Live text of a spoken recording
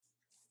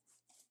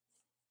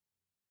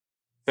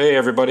Hey,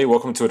 everybody,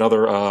 welcome to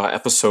another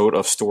episode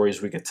of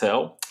Stories We Could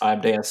Tell. I'm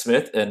Dan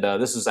Smith, and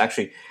this is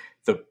actually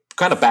the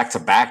kind of back to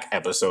back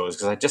episodes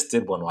because I just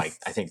did one like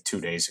I think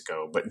 2 days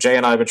ago. But Jay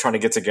and I have been trying to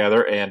get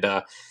together, and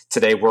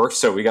today works,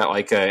 so we got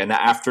like an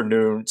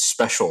afternoon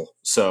special.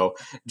 So,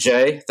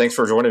 Jay, thanks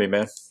for joining me,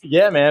 man.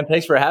 Yeah, man.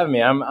 Thanks for having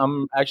me.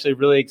 I'm actually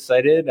really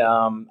excited.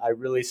 I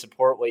really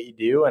support what you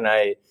do, and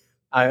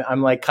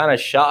I'm like kind of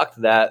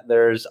shocked that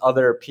there's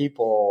other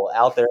people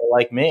out there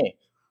like me.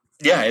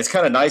 Yeah, it's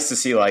kind of nice to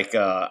see like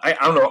I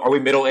don't know, are we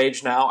middle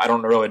aged now? I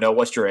don't really know.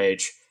 What's your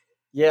age?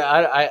 Yeah,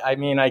 I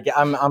mean,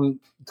 I'm a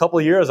couple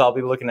of years. I'll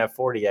be looking at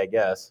 40, I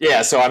guess.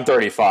 Yeah, so I'm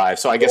 35.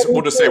 So I guess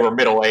we'll just say we're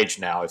middle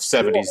aged now. If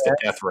 70's the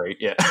death rate,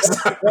 yeah.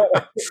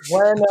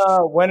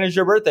 When is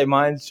your birthday?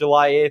 Mine's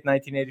July 8th,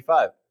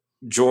 1985.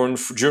 June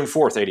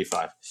 4th,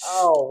 85.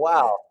 Oh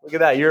wow! Look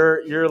at that.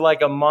 You're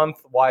like a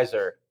month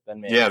wiser than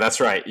me. Yeah,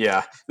 that's right.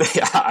 Yeah,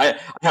 I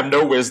have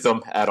no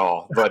wisdom at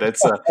all, but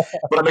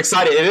but I'm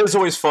excited. It is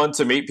always fun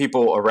to meet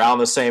people around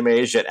the same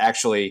age that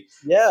actually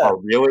are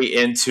really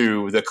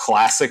into the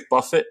classic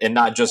Buffett and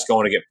not just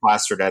going to get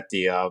plastered at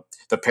the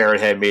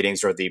Parrot Head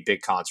meetings or the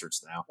big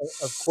concerts now.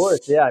 Of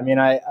course, yeah. I mean,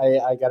 I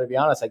got to be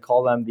honest. I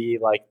call them the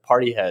like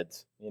party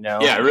heads.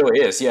 Yeah, it really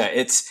is. Yeah,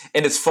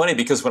 it's funny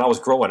because when I was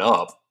growing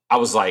up, I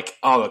was like,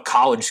 oh, the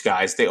college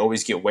guys, they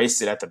always get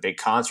wasted at the big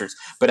concerts.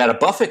 But at a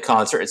Buffett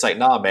concert, it's like,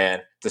 nah,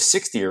 man, the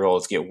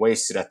 60-year-olds get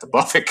wasted at the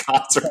Buffett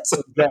concerts.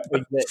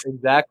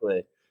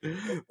 Exactly.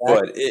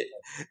 But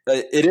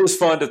it is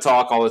fun to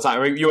talk all the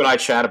time. I mean, you and I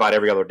chat about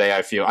every other day,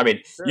 I feel. I mean,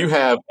 sure. You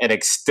have an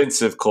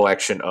extensive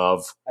collection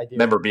of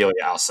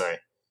memorabilia, I'll say.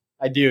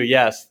 I do,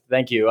 yes.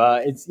 Thank you.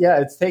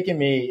 It's taken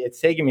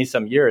me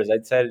some years.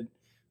 I'd said,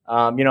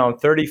 I'm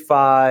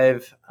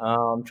 35.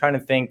 I'm trying to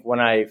think when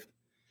I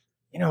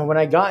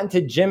got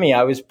into Jimmy,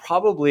 I was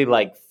probably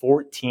like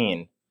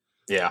 14.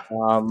 Yeah.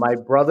 My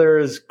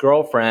brother's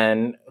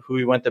girlfriend, who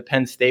we went to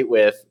Penn State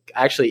with,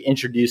 actually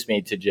introduced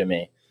me to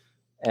Jimmy.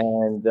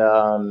 And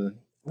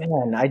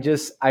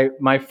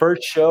my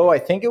first show, I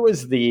think it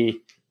was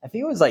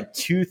like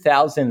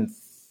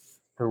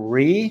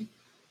 2003.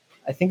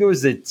 I think it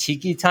was the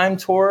Tiki Time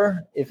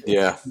tour, if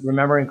I'm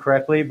remembering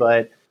correctly.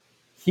 But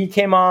he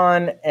came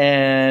on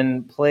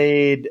and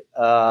played.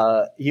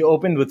 He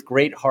opened with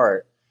Great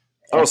Heart.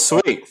 Oh,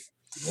 sweet.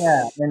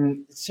 Yeah,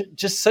 and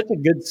just such a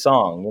good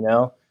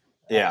song,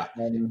 Yeah.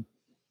 And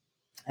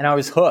I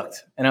was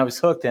hooked. And, I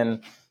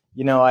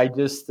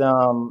just,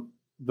 the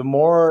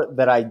more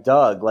that I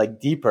dug,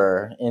 like,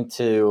 deeper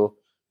into,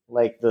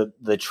 like,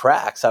 the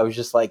tracks, I was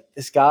just like,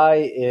 this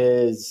guy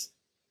is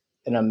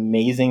an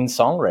amazing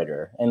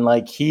songwriter. And,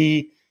 like,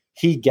 he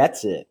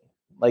gets it.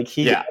 Like,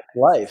 he gets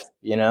life,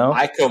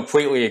 I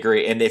completely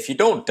agree. And if you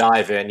don't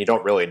dive in, you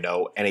don't really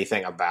know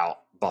anything about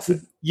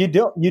Buffett. You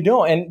don't.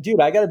 And dude,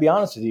 I got to be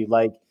honest with you.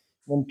 Like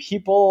when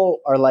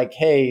people are like,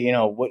 hey,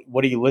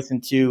 what do you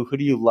listen to? Who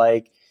do you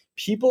like?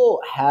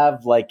 People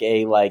have like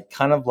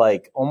kind of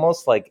like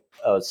almost like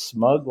a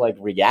smug like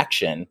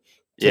reaction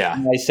to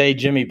when I say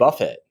Jimmy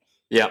Buffett.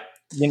 Yeah.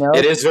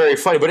 It is very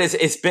funny, but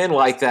it's been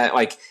like that.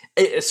 Like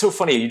it's so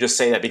funny you just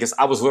say that because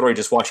I was literally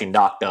just watching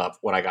Knocked Up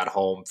when I got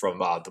home from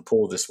the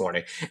pool this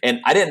morning,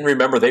 and I didn't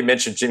remember they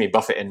mentioned Jimmy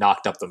Buffett in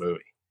Knocked Up the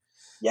movie.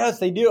 Yes,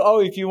 they do. Oh,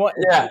 if you want,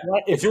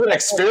 if you want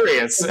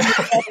experience,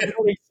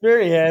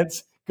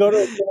 go to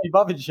a Jimmy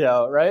Buffett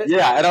show, right?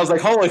 Yeah, and I was like,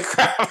 holy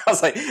crap! I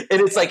was like,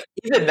 and it's like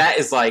even that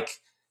is like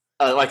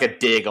a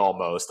dig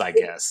almost, I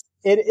guess.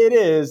 It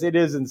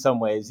is in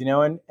some ways,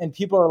 and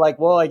people are like,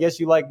 well, I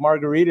guess you like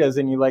margaritas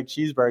and you like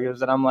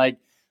cheeseburgers, and I'm like,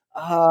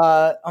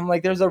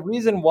 there's a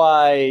reason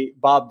why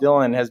Bob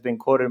Dylan has been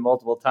quoted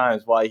multiple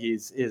times why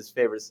he's his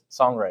favorite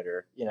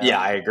songwriter. Yeah,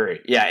 I agree.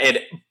 Yeah, and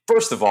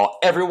first of all,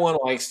 everyone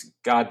likes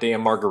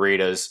goddamn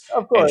margaritas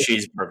and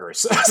cheeseburgers.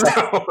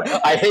 So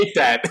I hate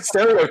that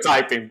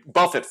stereotyping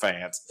Buffett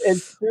fans.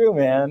 It's true,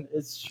 man.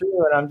 It's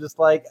true, and I'm just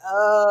like,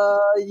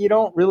 you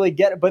don't really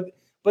get it, but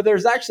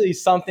there's actually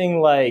something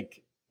like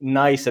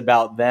nice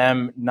about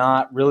them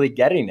not really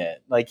getting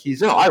it. Like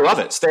I love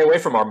it. Stay away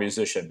from our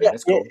musician, man.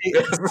 It's cool.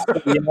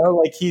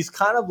 Like he's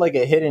kind of like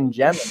a hidden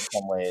gem in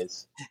some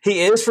ways.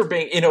 He is for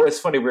being,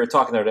 it's funny. We were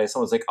talking the other day.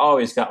 Someone's like, oh,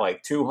 he's got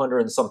like 200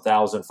 and some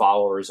thousand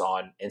followers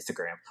on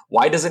Instagram.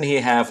 Why doesn't he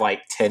have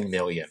like 10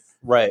 million?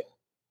 Right.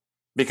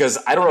 Because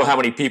I don't know how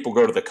many people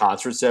go to the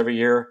concerts every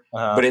year,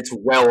 but it's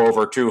well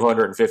over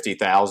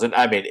 250,000.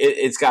 I mean,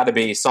 it's got to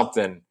be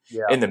something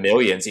in the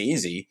millions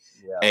easy.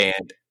 Yeah.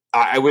 And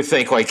I would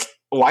think like,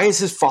 why is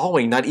his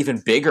following not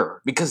even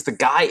bigger? Because the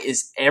guy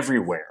is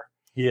everywhere.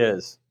 He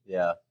is.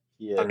 Yeah.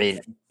 He is. I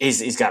mean,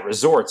 he's got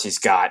resorts. He's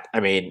got,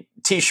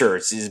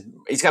 T-shirts.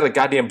 He's got a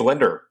goddamn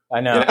blender. I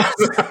know. I'm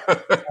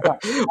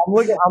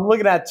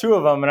looking at two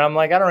of them, and I'm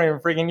like, I don't even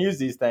freaking use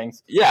these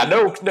things. Yeah,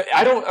 no,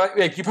 I don't.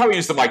 Like, you probably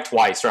use them like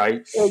twice,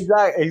 right?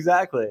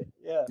 Exactly.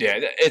 Yeah. Yeah,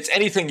 it's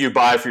anything you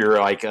buy for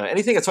your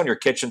anything that's on your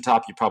kitchen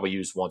top, you probably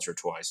use once or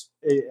twice.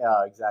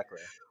 Yeah, exactly.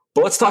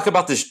 But let's talk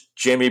about this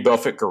Jimmy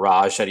Buffett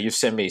garage that you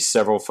sent me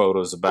several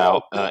photos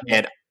about,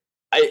 and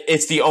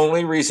It's the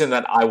only reason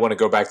that I want to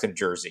go back to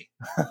Jersey.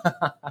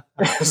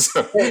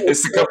 So,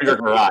 it's to come to your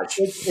garage.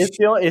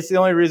 It's the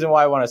only reason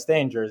why I want to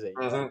stay in Jersey.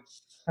 Mm-hmm.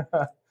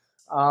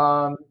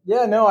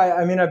 Yeah, no,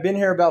 I mean, I've been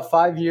here about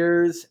 5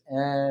 years,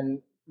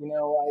 and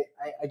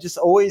I just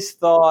always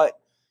thought,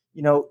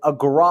 a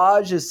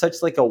garage is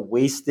such like a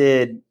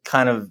wasted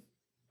kind of,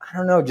 I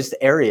don't know, just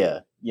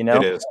area,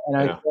 It is. And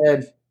I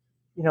said,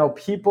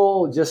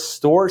 people just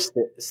store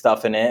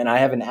stuff in it, and I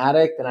have an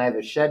attic and I have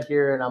a shed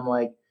here, and I'm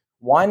like,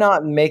 why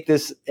not make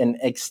this an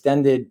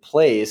extended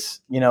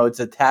place? It's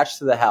attached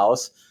to the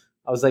house.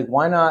 I was like,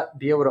 why not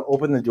be able to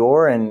open the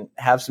door and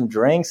have some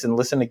drinks and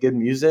listen to good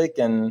music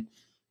and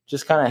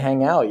just kind of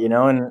hang out,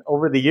 And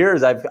over the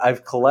years,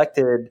 I've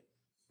collected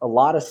a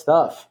lot of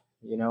stuff,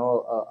 a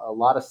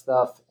lot of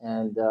stuff.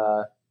 And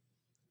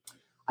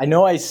I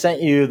know I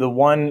sent you the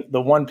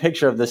one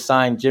picture of the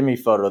signed Jimmy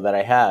photo that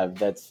I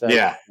have.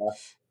 Yeah.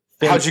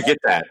 How'd you get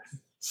that?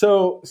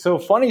 So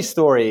funny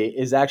story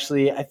is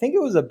actually, I think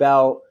it was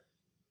about,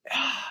 it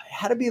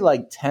had to be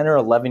like 10 or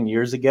 11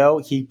 years ago.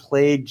 He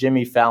played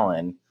Jimmy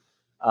Fallon.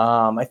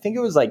 I think it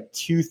was like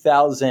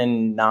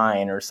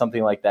 2009 or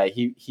something like that.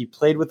 He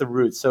played with the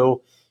Roots.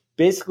 So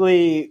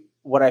basically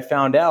what I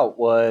found out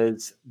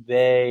was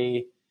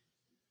they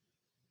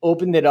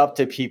opened it up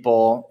to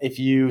people. If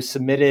you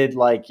submitted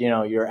like,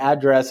 your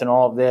address and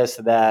all of this,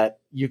 that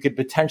you could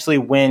potentially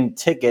win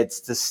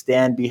tickets to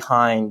stand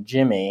behind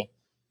Jimmy,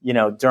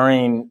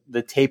 during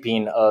the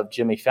taping of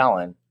Jimmy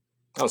Fallon.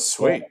 Oh,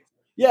 sweet.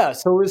 Yeah.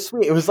 So it was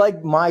sweet. It was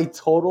like my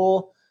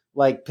total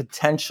like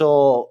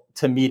potential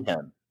to meet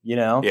him,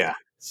 Yeah.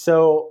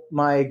 So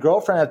my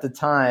girlfriend at the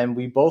time,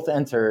 we both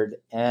entered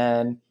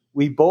and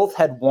we both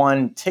had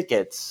won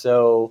tickets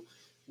so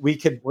we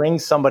could bring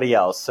somebody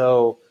else.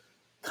 So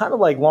kind of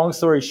like long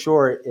story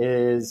short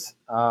is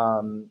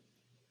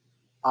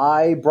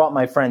I brought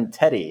my friend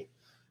Teddy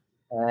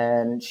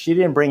and she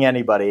didn't bring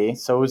anybody.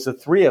 So it was the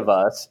three of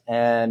us.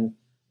 And,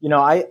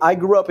 I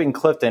grew up in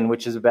Clifton,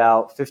 which is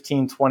about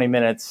 15, 20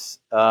 minutes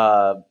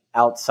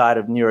outside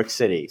of New York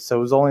City. So it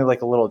was only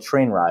like a little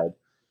train ride.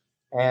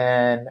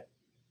 And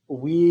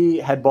we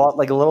had bought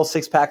like a little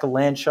 6-pack of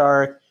Land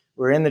Shark.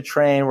 We're in the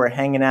train, we're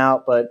hanging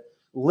out. But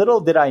little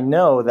did I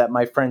know that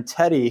my friend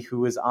Teddy, who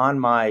was on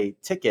my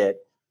ticket,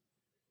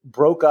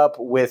 broke up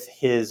with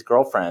his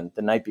girlfriend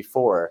the night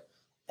before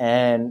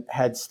and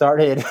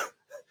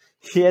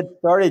he had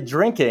started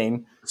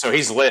drinking. So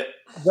he's lit.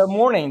 The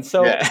morning.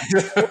 So yeah.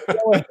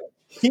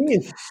 he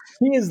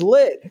is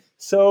lit.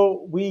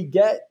 So we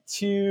get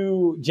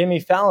to Jimmy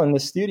Fallon, the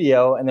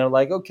studio, and they're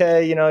like,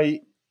 okay,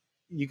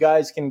 you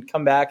guys can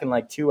come back in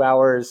like 2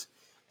 hours.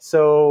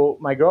 So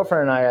my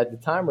girlfriend and I at the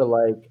time were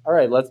like, all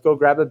right, let's go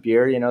grab a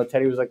beer.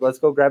 Teddy was like, let's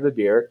go grab a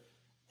beer.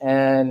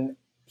 And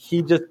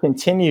he just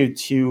continued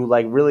to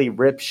like really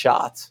rip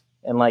shots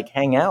and like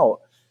hang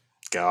out.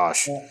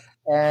 Gosh.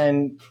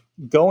 And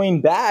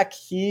going back,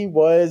 he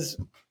was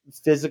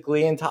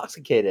physically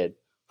intoxicated,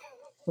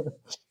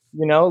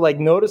 like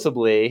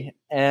noticeably.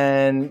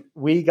 And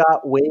we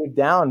got waved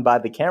down by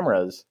the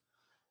cameras.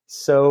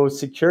 So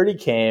security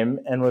came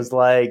and was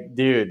like,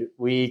 dude,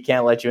 we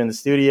can't let you in the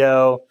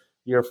studio.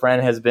 Your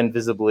friend has been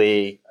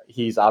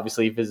he's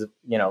obviously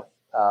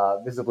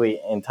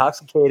visibly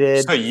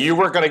intoxicated. So you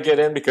were going to get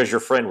in because your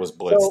friend was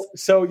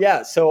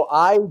blitzed. So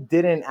I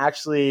didn't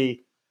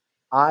actually,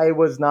 I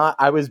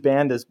was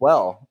banned as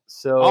well.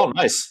 So, oh,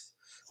 nice.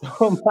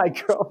 So my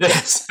girlfriend,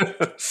 yes.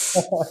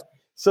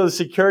 So the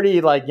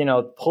security,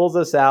 pulls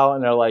us out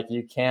and they're like,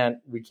 we can't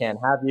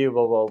have you,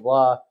 blah, blah,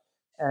 blah.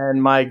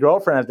 And my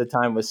girlfriend at the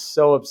time was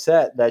so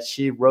upset that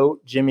she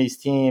wrote Jimmy's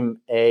team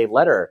a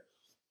letter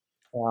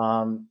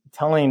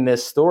telling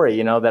this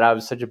story, that I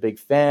was such a big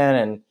fan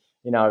and,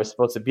 I was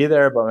supposed to be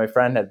there, but my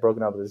friend had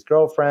broken up with his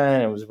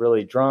girlfriend and was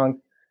really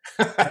drunk.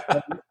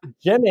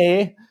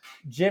 Jimmy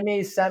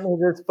sent me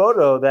this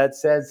photo that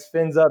says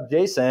 "Fins Up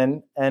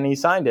Jason," and he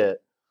signed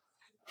it.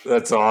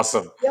 That's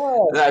awesome.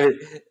 Yeah. I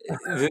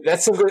mean,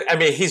 that's so good. I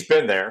mean, he's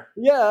been there.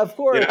 Yeah, of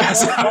course.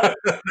 Yeah.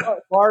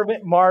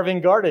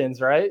 Marvin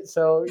Gardens, right?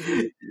 So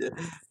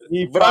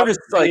but I'm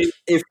just like,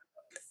 if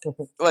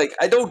like,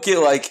 I don't get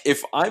like,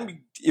 if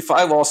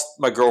I lost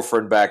my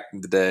girlfriend back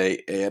in the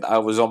day and I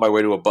was on my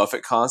way to a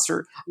Buffett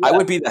concert, yeah, I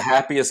would be the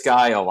happiest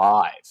guy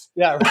alive.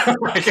 Yeah,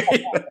 right.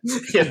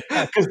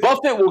 Because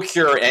Buffett will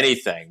cure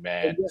anything,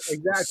 man.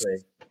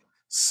 Exactly.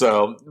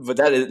 So, but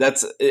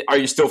that's. Are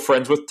you still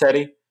friends with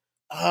Teddy?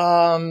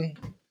 No.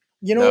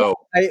 Not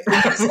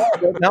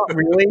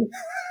really.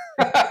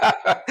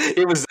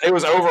 It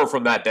was over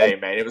from that day,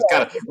 man. It was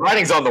kind of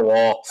writing's on the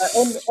wall.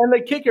 And the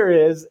kicker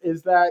is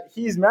that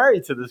he's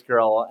married to this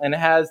girl and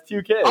has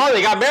 2 kids. Oh,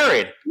 they got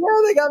married.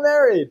 Yeah, they got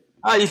married.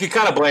 You could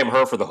kind of blame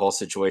her for the whole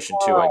situation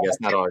too, I guess.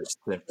 Not always.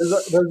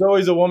 There's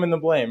always a woman to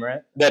blame,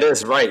 right? That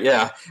is right,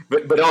 yeah.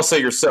 But also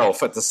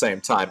yourself at the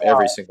same time,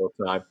 every single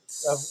time.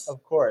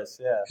 Of course,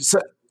 yeah.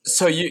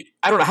 So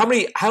I don't know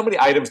how many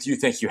items do you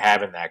think you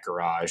have in that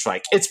garage?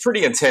 Like, it's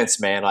pretty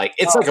intense, man. Like,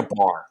 it's like a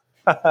bar.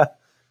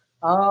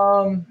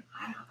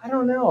 I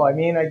don't know. I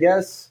mean, I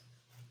guess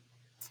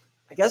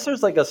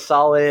there's like a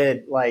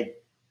solid like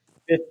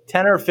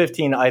 10 or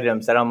 15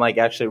 items that I'm like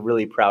actually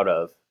really proud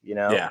of, you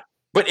know? Yeah.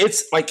 But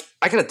it's like,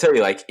 I gotta tell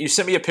you, like, you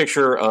sent me a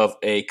picture of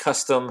a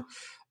custom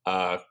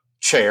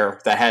chair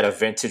that had a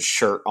vintage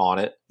shirt on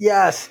it.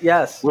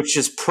 Yes. Which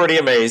is pretty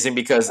amazing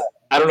because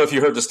I don't know if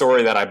you heard the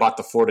story that I bought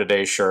the For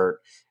Today shirt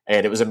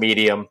and it was a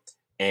medium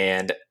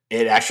and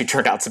it actually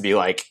turned out to be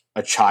like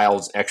a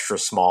child's extra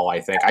small,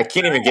 I think. I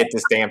can't even get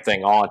this damn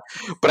thing on.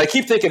 But I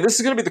keep thinking this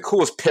is going to be the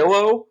coolest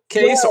pillow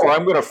case or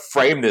I'm going to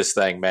frame this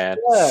thing, man.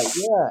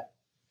 Yeah.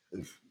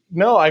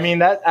 No, I mean,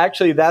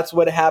 that's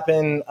what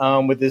happened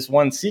with this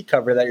one seat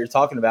cover that you're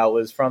talking about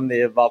was from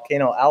the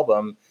Volcano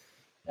album.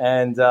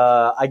 And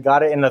I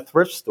got it in a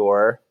thrift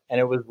store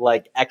and it was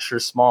like extra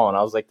small. And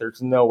I was like,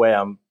 there's no way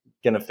I'm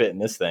going to fit in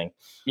this thing.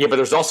 Yeah, but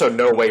there's also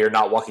no way you're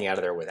not walking out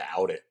of there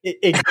without it.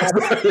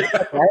 Exactly.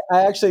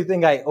 I actually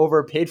think I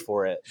overpaid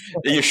for it.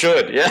 You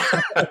should, yeah.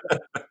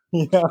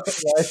 You know,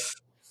 like,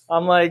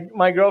 I'm like,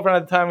 my girlfriend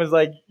at the time was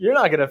like, you're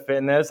not going to fit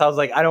in this. I was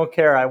like, I don't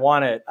care. I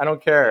want it. I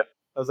don't care.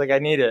 I was like, I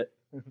need it.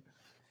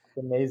 It's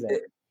amazing.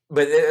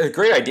 But a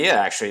great idea,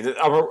 actually.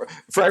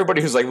 For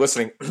everybody who's like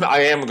listening,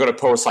 I am going to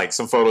post like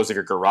some photos of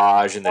your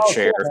garage and the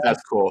chair. Cool,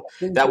 that's cool.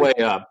 That way,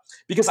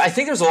 because I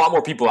think there's a lot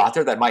more people out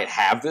there that might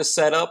have this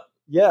setup.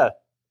 Yeah,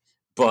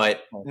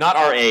 but not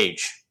our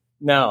age.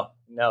 No,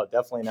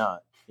 definitely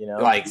not. You know,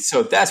 like,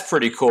 so that's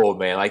pretty cool,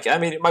 man. Like, I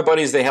mean, my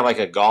buddies, they have like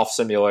a golf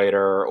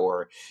simulator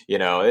or, you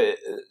know,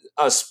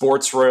 a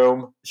sports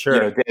room, sure,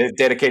 you know,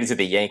 dedicated to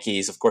the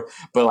Yankees, of course,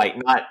 but like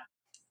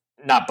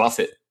not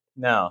Buffett.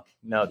 No,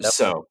 definitely.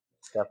 So,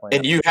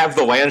 and you have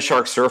the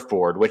Landshark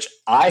surfboard, which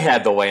I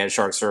had the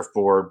Landshark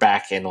surfboard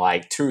back in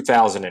like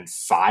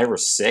 2005 or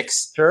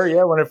 6. Sure,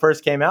 yeah, when it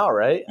first came out,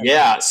 right?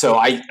 Yeah, so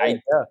I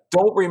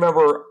don't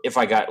remember if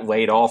I got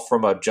laid off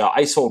from a job.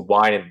 I sold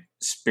wine and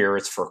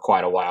spirits for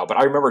quite a while, but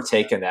I remember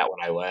taking that when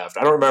I left.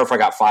 I don't remember if I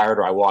got fired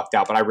or I walked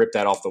out, but I ripped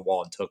that off the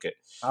wall and took it.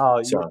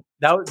 Oh, so, yeah.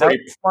 That was a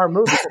smart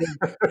move.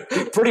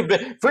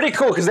 pretty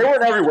cool because they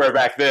weren't everywhere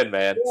back then,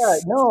 man. Yeah,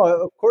 no,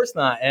 of course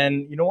not.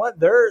 And you know what?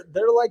 They're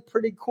like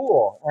pretty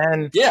cool.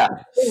 And yeah,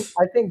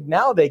 I think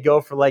now they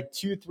go for like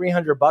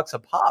 $200-300 a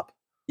pop.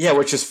 Yeah,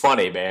 which is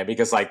funny, man,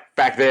 because like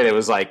back then it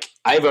was like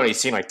I've only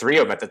seen like 3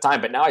 of them at the time,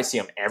 but now I see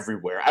them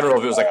everywhere. I don't know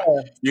if it was like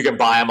you can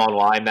buy them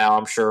online now,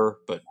 I'm sure,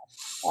 but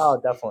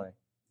definitely.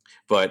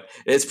 But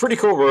it's a pretty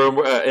cool room,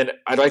 and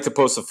I'd like to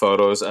post some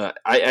photos.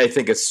 I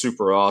think it's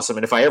super awesome,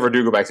 and if I ever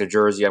do go back to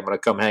Jersey, I'm going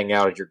to come hang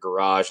out at your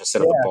garage and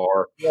set up a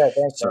bar. Yeah,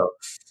 thanks. So,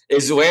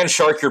 is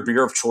Landshark your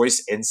beer of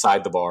choice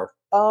inside the bar?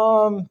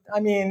 I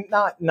mean,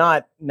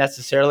 not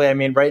necessarily. I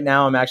mean, right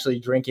now I'm actually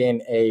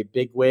drinking a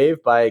Big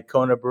Wave by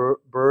Kona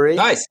Brewery.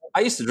 Nice.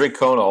 I used to drink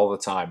Kona all the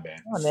time, man.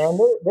 Oh, man,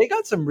 they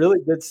got some really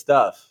good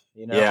stuff.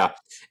 You know? Yeah,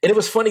 and it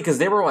was funny because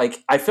they were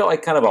like, I felt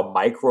like kind of a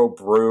micro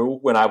brew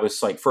when I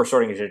was like first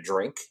starting to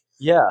drink.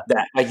 Yeah,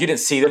 that like you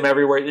didn't see them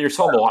everywhere. You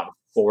saw them a lot in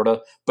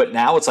Florida, but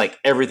now it's like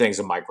everything's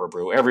a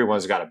microbrew.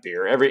 Everyone's got a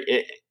beer.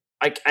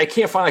 I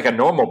can't find like a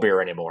normal beer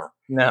anymore.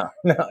 No,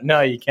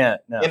 you can't.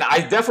 No. And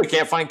I definitely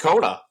can't find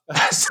Kona,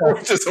 so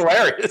which is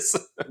hilarious.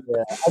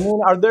 Yeah, I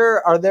mean,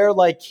 are there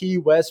like Key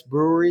West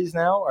breweries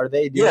now? Are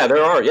they? Yeah,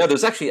 there are. Yeah,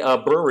 there's actually a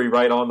brewery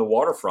right on the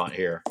waterfront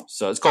here,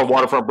 so it's called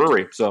Waterfront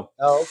Brewery. So,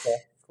 okay,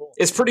 cool.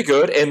 It's pretty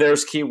good. And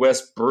there's Key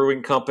West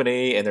Brewing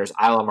Company, and there's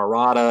Isla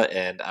Morada,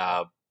 and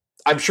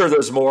I'm sure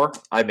there's more.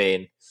 I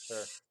mean,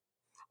 sure.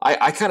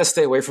 I kind of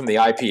stay away from the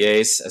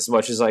IPAs as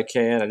much as I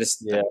can.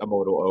 I'm a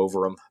little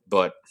over them,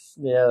 but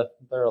yeah,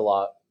 they're a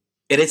lot.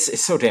 And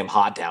it's so damn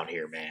hot down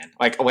here, man.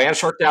 Like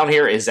Landshark down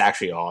here is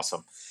actually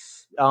awesome.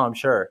 Oh, I'm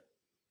sure.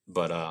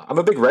 But I'm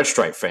a big Red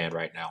Stripe fan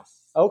right now.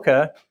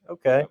 Okay.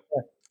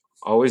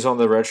 Always on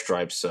the Red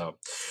Stripes. So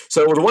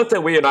the one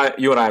thing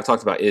you and I have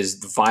talked about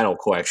is the vinyl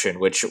collection,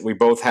 which we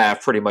both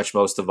have pretty much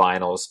most of the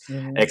vinyls,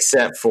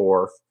 except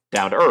for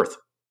Down to Earth.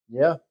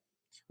 Yeah.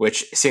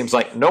 Which seems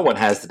like no one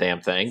has the damn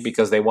thing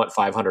because they want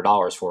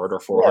 $500 for it or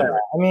 $400. Yeah,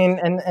 I mean,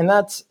 and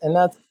that's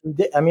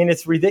I mean,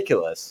 it's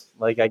ridiculous.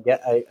 Like I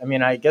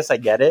guess I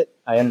get it.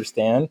 I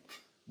understand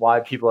why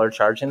people are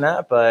charging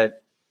that,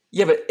 but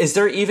yeah, but is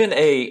there even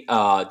a?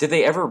 Did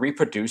they ever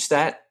reproduce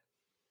that?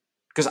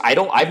 Because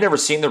I've never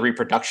seen the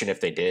reproduction.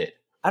 If they did,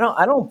 I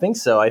don't think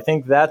so. I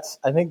think that's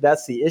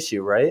the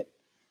issue, right?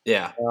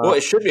 Yeah, well,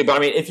 it should be. But I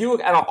mean, if you look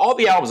at all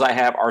the albums I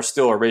have are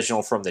still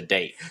original from the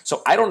date.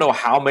 So I don't know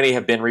how many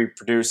have been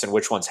reproduced and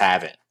which ones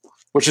haven't.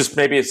 Which is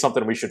maybe it's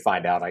something we should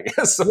find out, I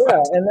guess.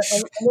 Yeah, and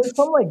there's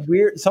some like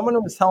weird. Someone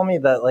was telling me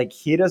that like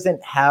he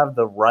doesn't have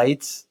the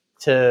rights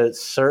to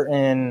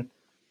certain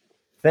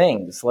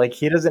things. Like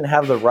he doesn't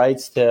have the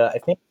rights to. I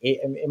think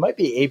it might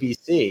be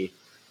ABC.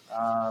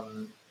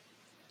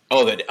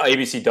 Oh, the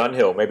ABC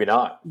Dunhill, maybe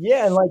not.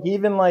 Yeah, and like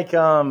even like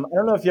I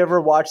don't know if you ever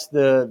watched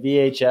the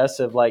VHS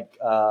of like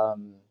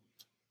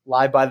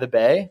Live by the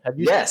Bay. Have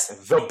you? Yes,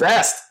 the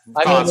best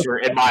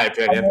concert in my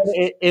opinion.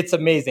 It's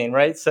amazing,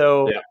 right?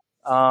 So,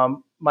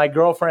 my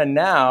girlfriend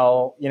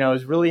now,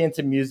 is really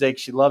into music.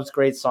 She loves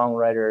great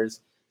songwriters.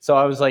 So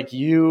I was like,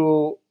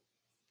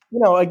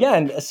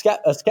 again,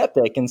 a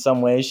skeptic in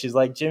some ways. She's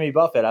like, Jimmy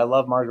Buffett. I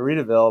love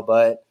Margaritaville,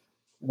 but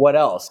what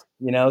else?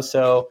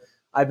 So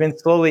I've been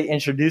slowly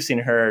introducing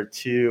her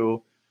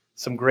to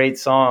some great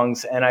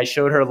songs, and I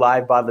showed her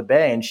Live by the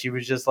Bay, and she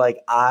was just like,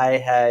 I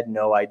had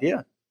no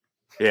idea.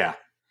 Yeah.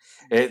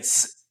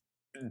 It's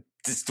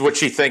what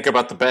she think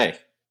about the Bay.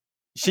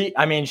 She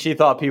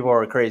thought people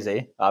were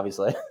crazy,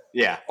 obviously.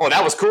 Yeah. Oh,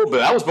 that was cool, but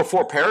that was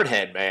before Parrot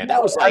Head, man.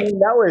 That was like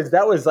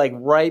that was like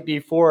right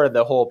before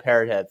the whole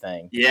Parrot Head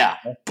thing. Yeah.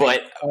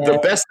 But the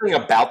best thing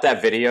about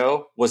that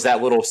video was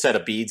that little set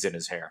of beads in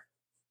his hair.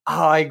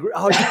 Oh, I agree.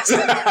 Oh, that's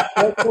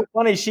so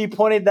funny. She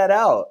pointed that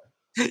out.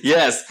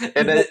 Yes,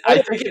 and then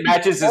I think it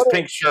matches his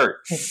pink shirt.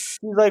 He's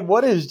like,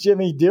 "What is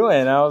Jimmy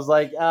doing?" I was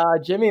like,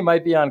 "Jimmy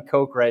might be on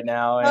coke right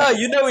now." And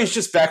he's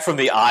just back from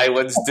the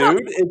islands,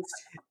 dude.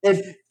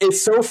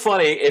 It's so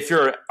funny.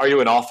 Are you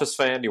an Office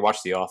fan? Do you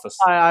watch The Office?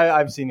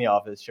 I've seen The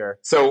Office, sure.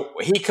 So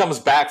he comes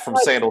back from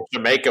Sandals,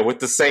 Jamaica, with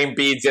the same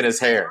beads in his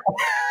hair.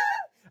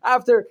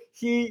 After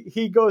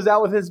he goes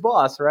out with his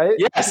boss, right?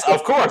 Yes,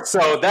 of course.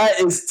 So that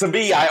is, to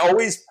me,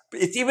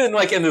 it's even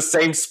like in the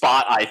same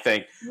spot, I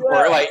think,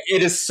 or like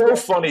it is so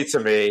funny to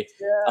me.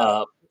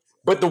 Yeah.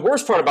 But the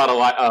worst part about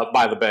Live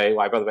by the Bay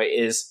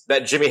is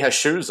that Jimmy has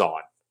shoes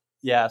on.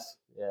 Yes.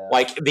 Yeah.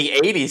 Like the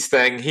 80s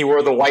thing, he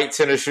wore the white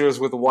tennis shoes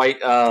with white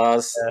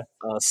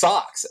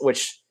socks,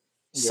 which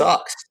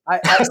sucks. I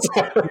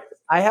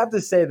have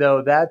to say, though,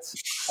 I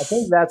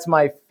think that's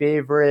my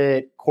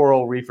favorite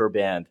Coral Reefer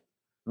band.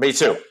 Me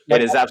too.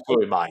 It is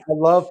absolutely mine. I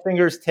love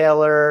Fingers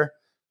Taylor.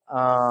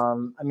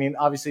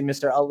 Obviously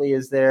Mr. Utley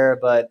is there,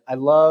 but I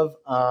love,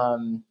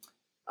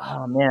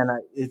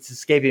 it's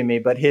escaping me,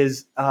 but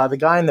the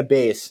guy in the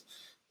bass,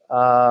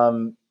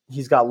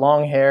 he's got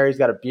long hair. He's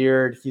got a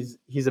beard.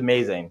 He's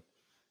amazing.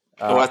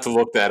 We'll have to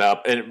look that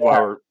up. And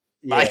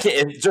I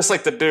can't, just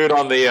like the dude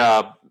on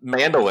the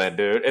mandolin,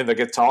 dude, and the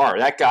guitar,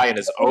 that guy in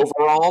his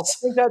overalls.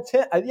 I think that's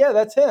him. Yeah,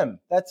 that's him.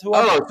 That's who.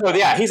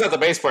 He's not the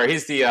bass player.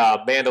 He's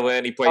the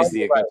mandolin. He plays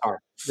the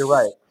guitar. You're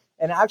right.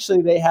 And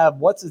actually, they have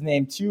what's his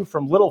name too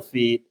from Little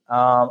Feat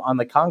on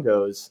the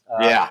Congos.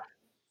 Yeah.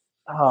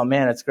 Oh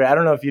man, it's great. I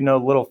don't know if you know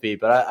Little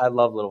Feat, but I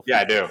love Little Feat. Yeah,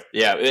 I do.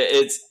 Yeah,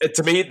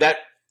 to me that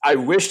I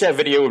wish that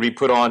video would be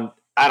put on.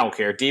 I don't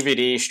care,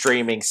 DVD,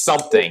 streaming,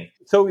 something.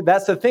 So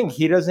that's the thing.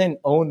 He doesn't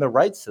own the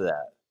rights to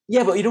that.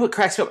 Yeah, but you know what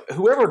cracks me up?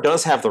 Whoever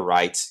does have the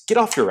rights, get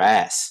off your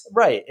ass.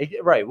 Right.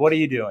 What are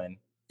you doing?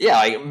 Yeah,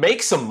 like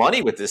make some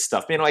money with this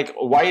stuff. I mean, like,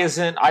 why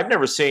isn't I've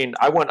never seen?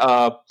 I want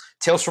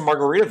Tales from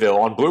Margaritaville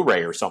on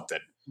Blu-ray or something.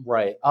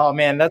 Right. Oh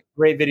man, that's a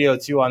great video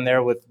too on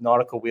there with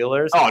Nautical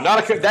Wheelers. Oh,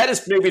 that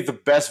is maybe the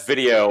best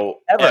video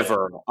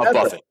ever of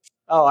Buffett.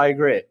 Oh, I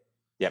agree.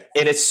 Yeah,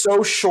 and it's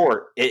so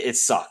short, it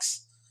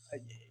sucks.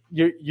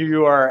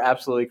 You are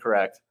absolutely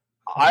correct.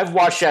 I've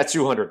watched that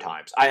 200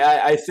 times.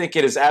 I think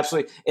it is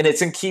absolutely, and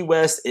it's in Key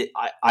West.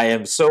 I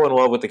am so in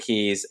love with the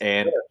Keys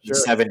and the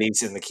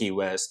 70s in the Key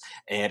West,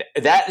 and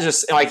that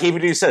just like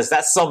even he says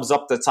that sums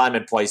up the time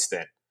and place.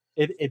 Then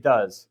it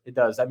does.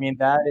 I mean,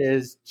 that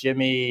is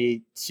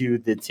Jimmy to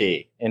the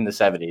T in the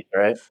 70s,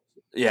 right?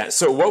 Yeah.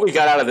 So what we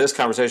got out of this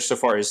conversation so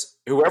far is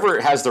whoever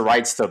has the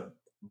rights to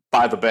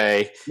By the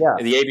Bay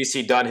in the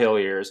ABC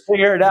Dunhill years,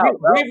 figure it out.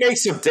 We make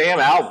some damn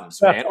albums,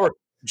 man, or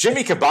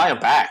Jimmy could buy them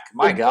back.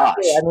 My gosh.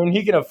 I mean,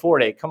 he can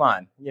afford it. Come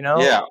on,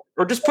 Yeah,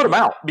 or just put them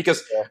out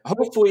because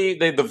hopefully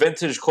the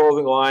vintage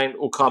clothing line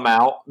will come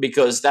out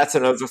because that's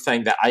another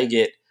thing that I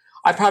get.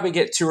 I probably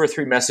get 2 or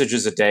 3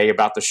 messages a day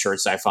about the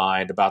shirts I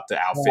find, about the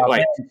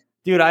outfit.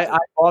 Dude, I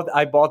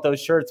bought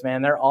those shirts,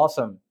 man. They're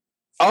awesome.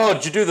 Oh,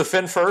 did you do the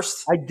Finn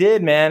first? I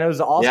did, man. It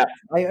was awesome.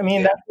 Yeah.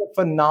 That's a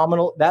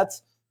phenomenal.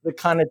 That's the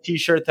kind of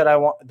T-shirt that I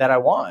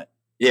want.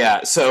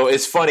 Yeah, so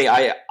it's funny.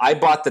 I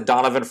bought the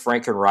Donovan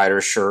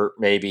Frankenreiter shirt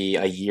maybe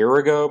a year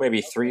ago, maybe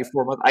 3 or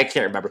 4 months. I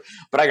can't remember,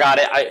 but I got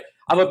it.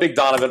 I'm a big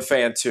Donovan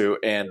fan too,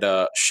 and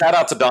shout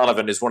out to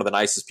Donovan. Is one of the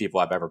nicest people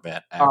I've ever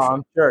met.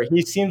 I'm sure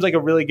he seems like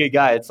a really good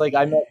guy. It's like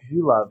I met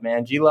G-Love,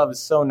 man. G-Love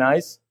is so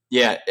nice.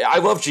 Yeah, I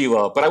love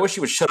G-Love, but I wish he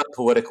would shut up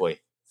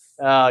politically.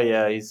 Oh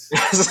yeah, he's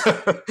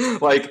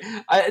like,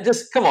 I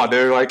just come on,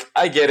 dude. Like,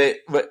 I get it,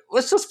 but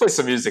let's just play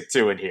some music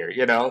too in here,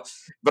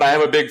 But I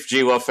am a big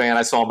G-Love fan.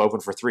 I saw him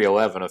open for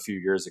 311 a few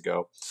years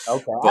ago.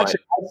 Okay,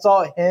 actually, I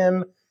saw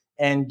him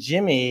and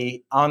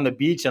Jimmy on the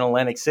beach in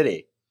Atlantic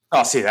City.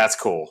 Oh, see, that's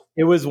cool.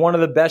 It was one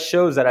of the best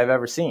shows that I've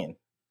ever seen.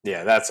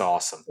 Yeah, that's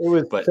awesome. It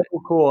was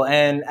so cool.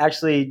 And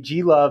actually,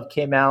 G-Love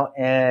came out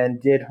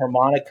and did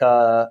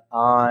harmonica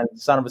on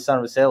Son of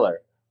a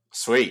Sailor.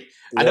 Sweet.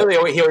 Yeah. I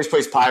know he always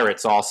plays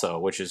Pirates also,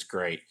 which is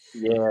great.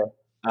 Yeah.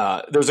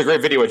 There was a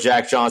great video of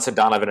Jack Johnson,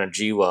 Donovan, and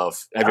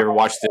G-Love. Have you ever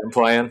watched them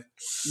playing?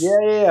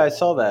 Yeah, I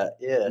saw that.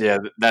 Yeah,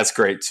 that's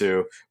great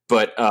too.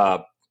 But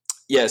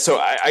so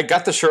I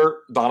got the shirt,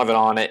 Donovan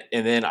on it,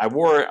 and then I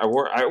wore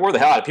the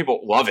hell out of it.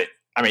 People love it.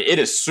 I mean, it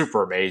is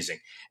super amazing,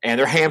 and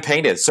they're hand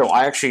painted. So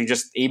I actually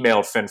just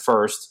emailed Finn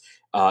first,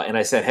 and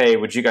I said, "Hey,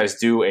 would you guys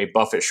do a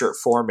Buffett shirt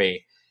for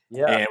me?"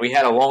 Yeah. And we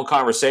had a long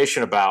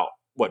conversation about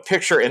what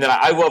picture, and then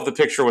I love the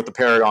picture with the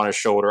parrot on his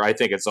shoulder. I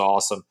think it's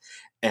awesome,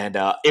 and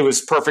it was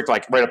perfect,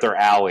 like right up their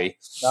alley.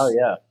 Oh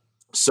yeah.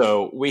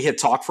 So we had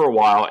talked for a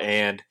while,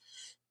 and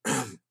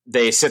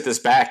they sent this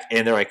back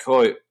and they're like,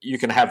 oh, you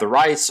can have the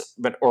rights,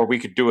 or we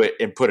could do it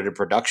and put it in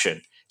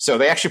production. So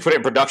they actually put it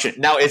in production.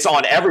 Now it's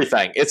on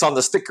everything. It's on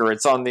the sticker.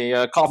 It's on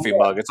the coffee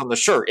mug. It's on the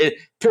shirt.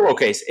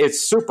 Pillowcase.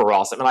 It's super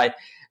awesome. And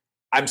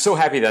I'm so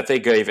happy that they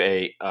gave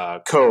a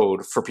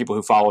code for people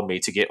who followed me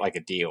to get like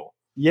a deal.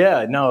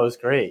 Yeah, no, it was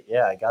great.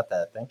 Yeah, I got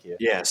that. Thank you.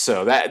 Yeah,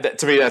 so that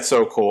to me, that's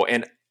so cool.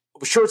 And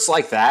shirts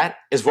like that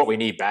is what we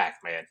need back,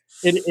 man.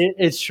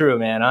 It's true,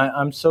 man.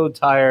 I'm so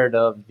tired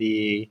of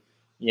the,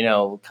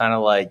 kind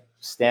of like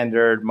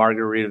standard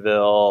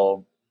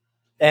Margaritaville.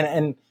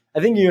 And I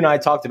think you and I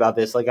talked about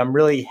this. Like, I'm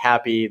really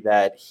happy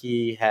that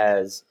he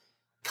has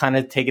kind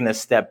of taken a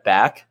step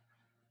back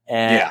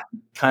and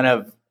kind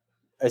of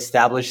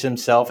established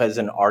himself as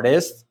an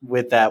artist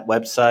with that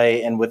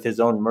website and with his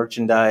own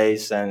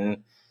merchandise.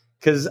 And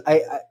because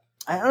I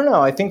don't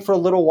know, I think for a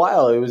little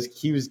while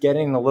he was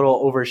getting a little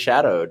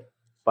overshadowed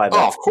by that.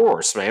 Oh, of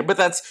course, man.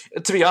 But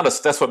to be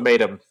honest, that's what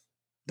made him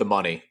the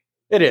money.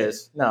 It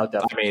is. No,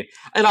 definitely. I mean,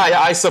 and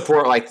I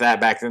support like that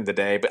back in the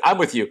day, but I'm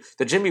with you.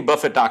 The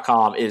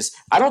JimmyBuffett.com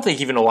I don't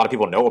think even a lot of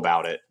people know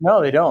about it.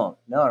 No, they don't.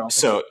 No, I don't.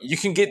 So you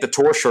can get the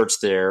tour shirts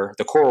there,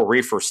 the Coral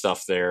Reefer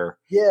stuff there.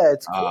 Yeah,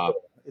 it's cool.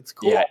 It's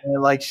cool. Yeah. And it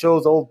like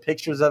shows old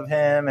pictures of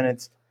him,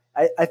 and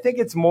I think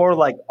it's more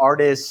like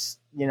artists,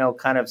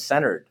 kind of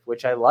centered,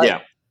 which I like.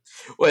 Yeah.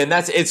 Well, and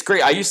it's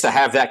great. I used to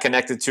have that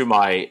connected to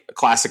my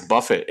Classic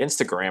Buffett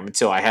Instagram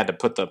until I had to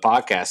put the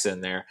podcast in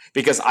there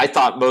because I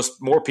thought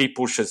more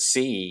people should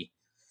see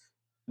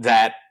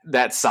that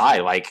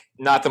side, like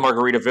not the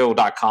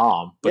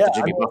Margaritaville.com, but the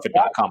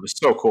JimmyBuffett.com is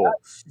so cool.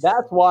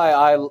 That's why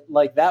I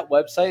like that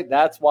website.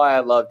 That's why I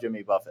love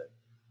Jimmy Buffett.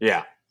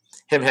 Yeah.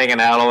 Him hanging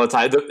out all the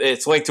time.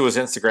 It's linked to his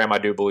Instagram, I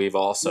do believe,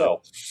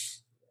 also. Yeah.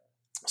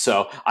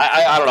 So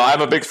I don't know.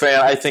 I'm a big fan.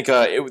 I think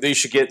they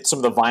should get some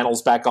of the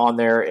vinyls back on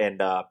there, and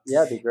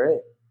yeah, it'd be great.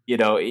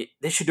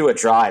 They should do a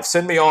drive.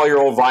 Send me all your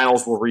old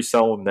vinyls. We'll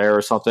resell them there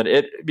or something.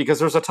 Because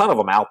there's a ton of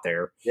them out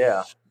there.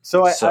 Yeah.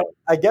 So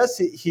I guess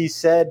he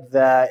said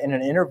that in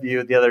an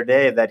interview the other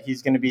day that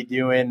he's going to be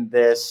doing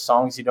this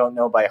songs you don't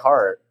know by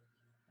heart.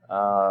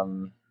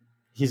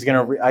 He's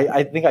going to.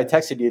 I think I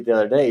texted you the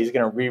other day. He's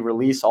going to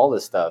re-release all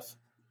this stuff.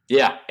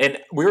 Yeah, and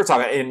we were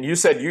talking, and you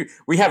said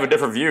we have a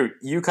different view.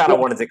 You kind of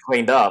wanted it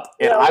cleaned up,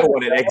 and I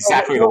wanted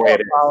exactly the way it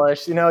is.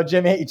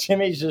 Polished.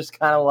 Jimmy's just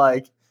kind of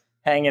like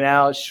hanging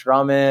out,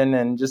 strumming,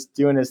 and just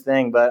doing his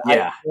thing. But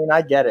yeah,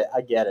 I get it.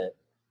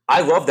 I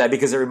love that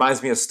because it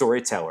reminds me of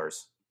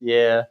storytellers.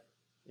 Yeah.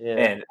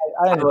 And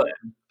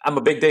I'm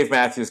a big Dave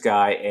Matthews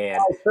guy, and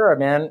sure,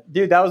 man,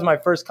 dude, that was my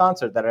first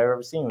concert that I've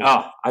ever seen.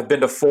 I've been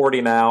to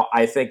 40 now.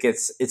 I think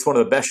it's one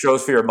of the best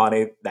shows for your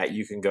money that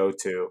you can go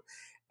to,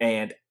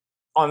 and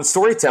on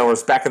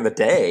Storytellers back in the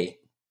day,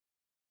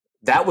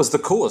 that was the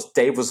coolest.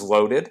 Dave was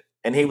loaded,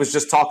 and he was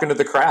just talking to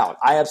the crowd.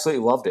 I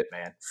absolutely loved it,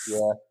 man.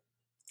 Yeah.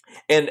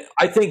 And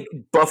I think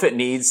Buffett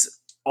needs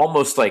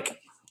almost like,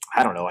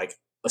 I don't know, like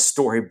a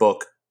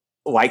storybook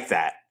like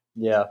that.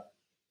 Yeah.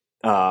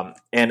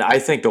 And I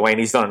think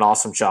Delaney's done an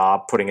awesome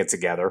job putting it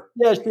together.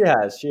 Yeah,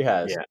 she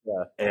has.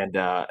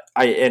 Yeah.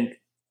 And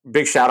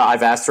big shout out.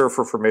 I've asked her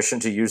for permission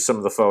to use some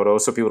of the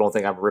photos so people don't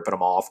think I'm ripping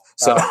them off.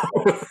 So,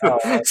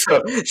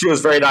 so she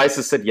was very nice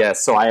and said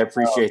yes. So I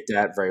appreciate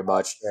that very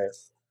much. Right.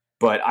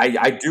 But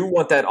I do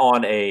want that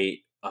on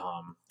a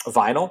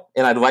vinyl,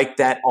 and I'd like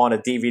that on a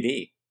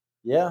DVD.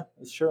 Yeah,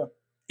 it's true.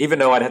 Even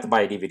though I'd have to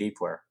buy a DVD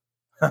player.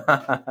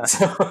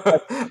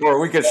 Or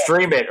we could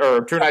stream it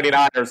or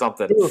 $2.99 or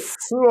something.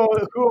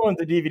 Who owns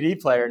a DVD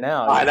player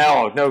now? I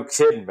know, no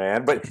kidding,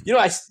 man. But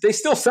they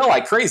still sell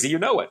like crazy. You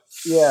know it.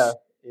 Yeah.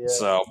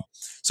 So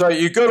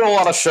you go to a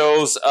lot of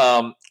shows.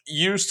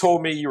 You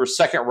told me you were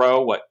second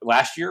row. What,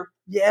 last year?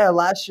 Yeah,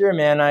 last year,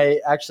 man. I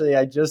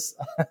just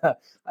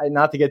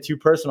not to get too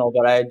personal,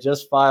 but I had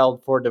just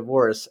filed for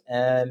divorce,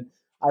 and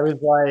I was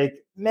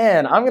like,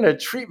 man, I'm gonna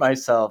treat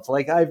myself.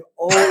 Like I've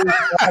always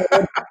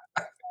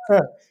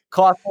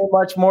cost so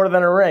much more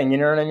than a ring. You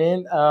know what I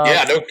mean?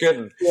 Yeah, no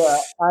kidding. Yeah,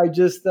 I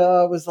just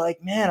was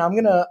like, man,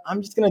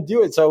 I'm just gonna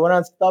do it. So I went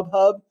on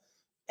StubHub.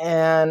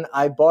 And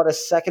I bought a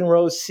second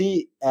row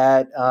seat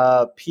at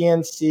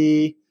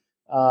PNC,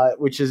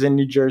 which is in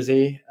New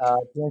Jersey,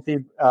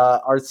 PNC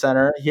Art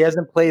Center. He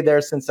hasn't played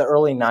there since the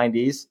early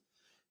 90s.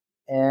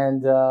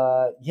 And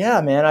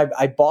yeah, man,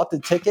 I bought the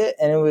ticket,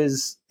 and it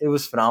was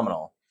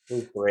phenomenal. It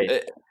was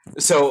great.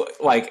 So,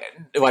 like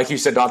you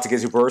said, not to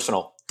get too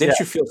personal, didn't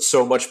you feel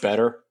so much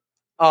better?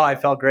 Oh, I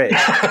felt great.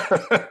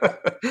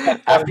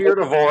 After your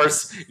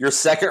divorce, your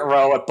second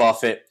row at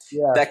Buffett,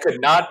 that could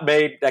not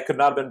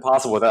have been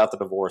possible without the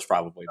divorce,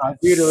 probably.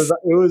 Dude,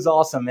 it was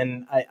awesome,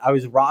 and I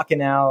was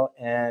rocking out,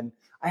 and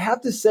I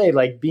have to say,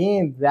 like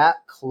being that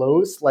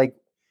close, like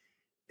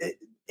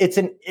it's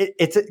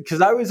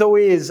because I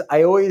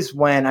always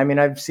went. I mean,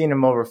 I've seen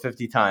him over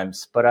 50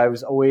 times, but I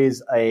was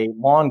always a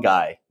long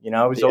guy.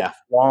 I was the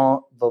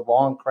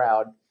long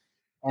crowd,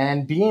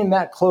 and being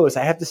that close,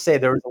 I have to say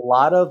there was a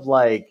lot of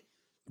like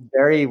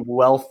very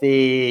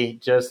wealthy,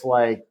 just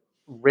like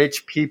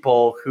rich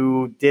people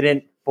who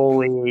didn't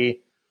fully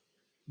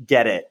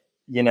get it.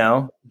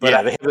 But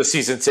yeah, they have the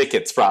season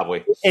tickets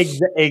probably.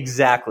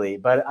 Exactly.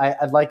 But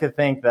I'd like to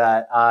think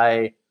that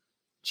I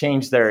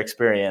changed their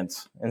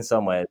experience in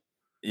some ways.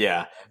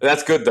 Yeah,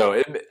 that's good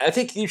though. I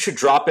think you should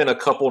drop in a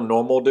couple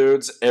normal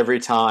dudes every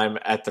time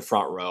at the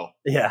front row.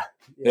 Yeah.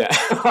 Yeah,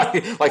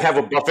 like have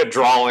a Buffett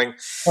drawing.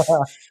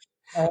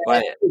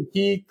 Like,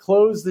 he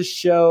closed the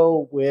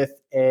show with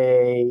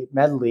a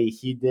medley.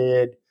 He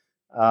did,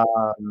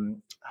 oh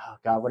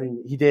God,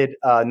 he did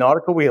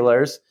Nautical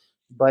Wheelers,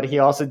 but he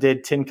also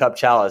did Tin Cup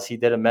Chalice. He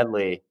did a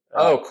medley.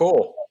 Oh,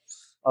 cool.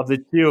 Of the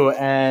two,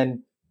 and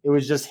it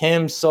was just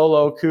him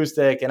solo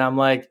acoustic, and I'm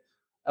like,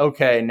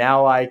 okay,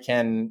 now I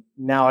can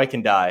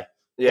die.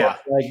 Yeah,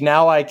 like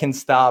now I can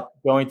stop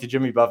going to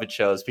Jimmy Buffett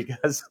shows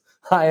because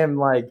I am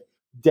like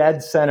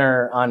dead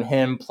center on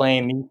him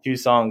playing these two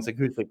songs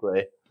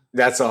acoustically.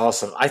 that's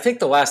awesome. I think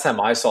the last time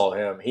I saw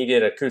him, he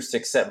did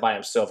acoustic set by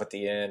himself at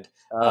the end.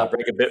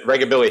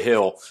 Reggae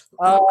Hill.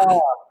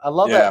 I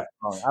love that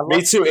song.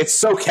 Me too. It's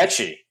so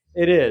catchy.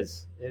 It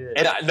is.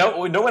 And no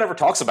one ever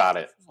talks about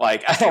it.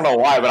 Like, I don't know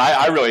why, but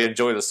I really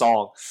enjoy the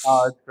song.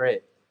 Oh, it's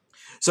great.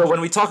 So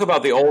when we talk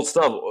about the old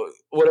stuff,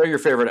 what's your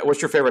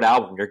favorite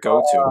album, your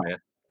go-to, man?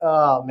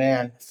 Oh,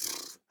 man.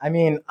 I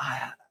mean,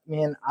 I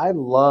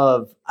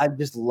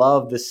just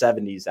love the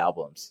 70s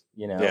albums,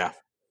 Yeah.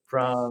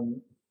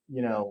 From,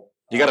 you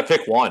got to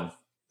pick one.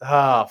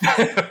 Oh,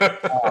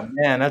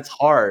 man, that's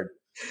hard.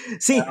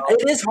 See,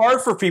 it is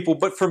hard for people,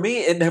 but for me,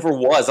 it never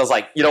was. I was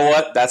like, you know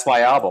what? That's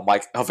my album.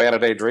 Like, Havana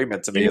Day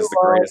Dreamin' to me is the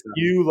greatest.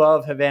 You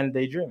love Havana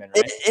Day Dreamin',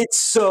 right? It's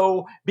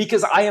so,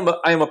 because I am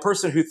a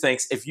person who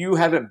thinks if you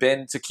haven't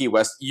been to Key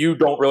West, you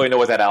don't really know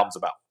what that album's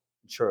about.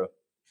 True.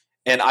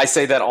 And I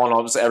say that on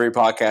almost every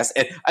podcast.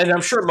 And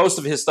I'm sure most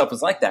of his stuff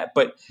is like that.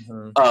 But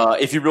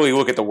if you really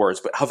look at the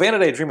words. But Havana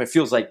Day Dreamin'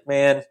 feels like,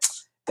 man,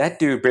 that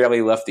dude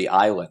barely left the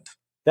island.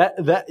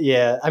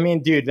 Yeah. I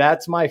mean, dude,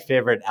 that's my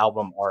favorite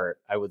album art.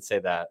 I would say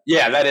that.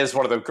 Yeah, that is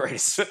one of the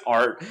greatest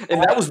art.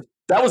 And that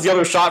was the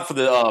other shot for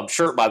the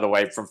shirt, by the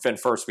way, from Finn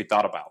First we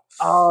thought about.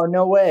 Oh,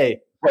 no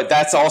way. But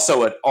that's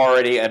also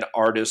already an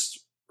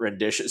artist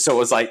rendition. So it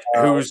was like,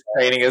 whose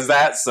painting is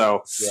that?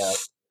 So yeah.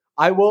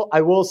 I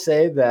will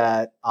say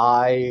that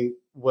I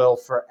will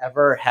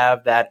forever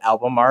have that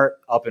album art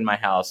up in my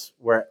house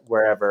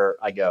wherever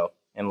I go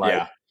in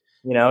life.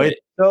 Yeah.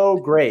 It's so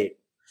great.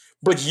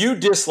 But you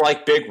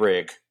dislike Big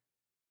Rig.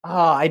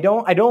 I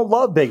don't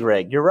love Big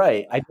Rig. You're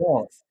right. I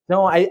don't.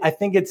 No, I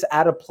think it's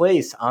out of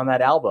place on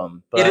that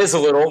album. But it is a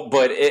little,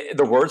 but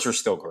the words are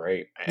still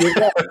great.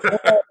 Yeah,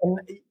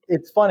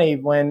 it's funny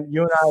when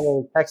you and I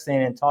were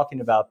texting and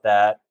talking about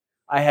that.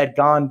 I had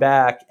gone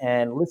back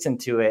and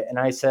listened to it, and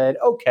I said,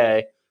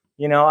 "Okay,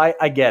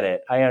 I get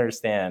it. I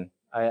understand.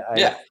 I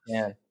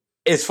understand."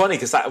 It's funny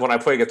because when I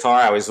play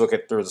guitar, I always look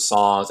through the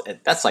songs, and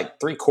that's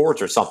like 3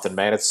 chords or something,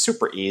 man. It's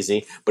super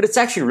easy, but it's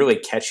actually really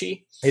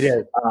catchy. It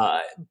is.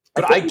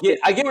 But I get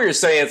what you're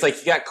saying. It's like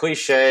you got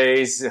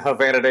cliches,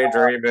 Havana Day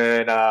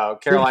Dreamin',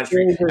 Caroline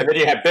Street, and then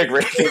you have Big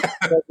Rig.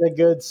 That's a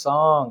good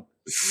song.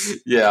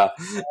 Yeah.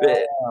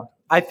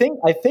 I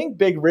think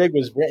Big Rig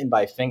was written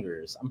by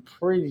Fingers. I'm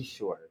pretty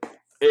sure.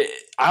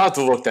 I'll have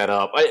to look that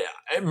up.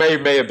 It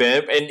may have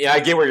been. And I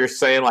get what you're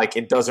saying. Like,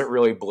 it doesn't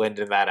really blend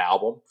in that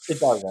album. It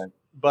doesn't.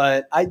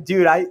 But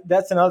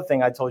that's another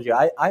thing I told you.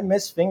 I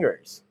miss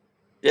Fingers.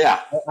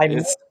 Yeah. I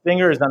miss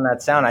Fingers on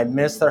that sound. I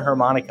miss the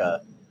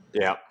harmonica.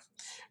 Yeah.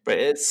 But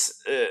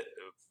it's,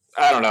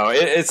 I don't know.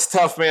 It's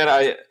tough,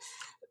 man.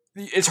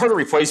 It's hard to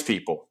replace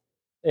people.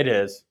 It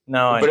is.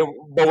 No.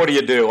 But what do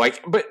you do?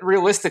 Like, but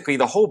realistically,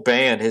 the whole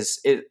band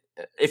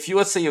if you,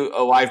 let's say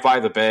Alive by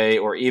the Bay,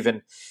 or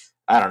even,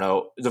 I don't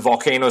know, the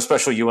Volcano,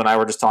 especially you and I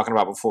were just talking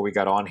about before we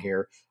got on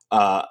here.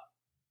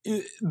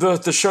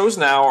 The shows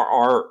now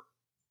are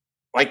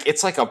like,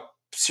 it's like a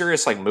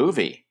serious like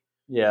movie.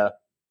 Yeah.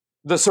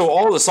 So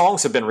all the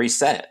songs have been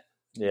reset.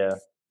 Yeah,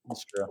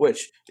 that's true.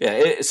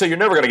 So you're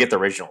never going to get the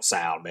original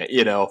sound, man,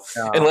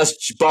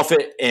 unless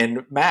Buffett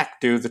and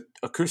Mac do the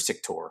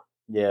acoustic tour.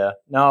 Yeah.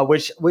 No,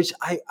 which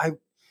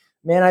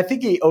I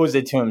think he owes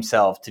it to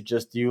himself to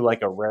just do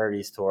like a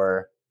rarities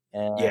tour.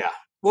 And yeah.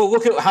 Well,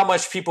 look at how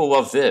much people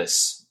love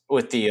this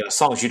with the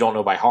songs you don't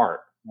know by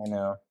heart. I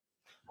know.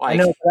 I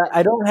know.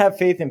 I don't have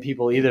faith in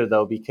people either,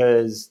 though,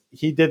 because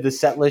he did the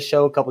set list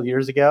show a couple of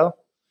years ago.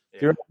 Yeah.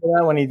 Do you remember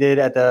that when he did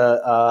at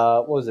the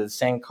what was it,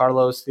 San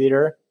Carlos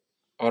Theater?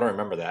 Oh, I don't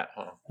remember that.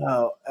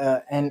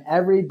 And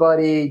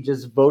everybody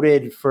just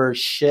voted for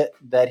shit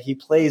that he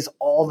plays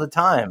all the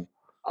time.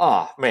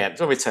 Oh man,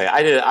 let me tell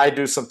you, I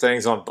do some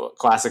things on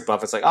Classic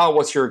Buff. It's like, oh,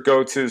 what's your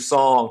go-to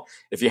song?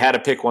 If you had to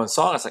pick one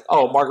song, it's like,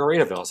 oh,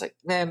 Margaritaville. It's like,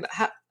 man,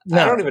 I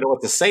don't even know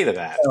what to say to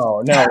that.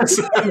 No.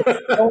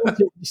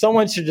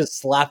 someone should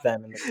just slap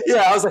them. In the face.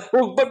 Yeah, I was like,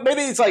 well, but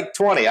maybe it's like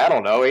 20. I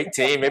don't know,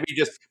 18. Maybe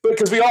just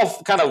because we all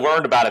kind of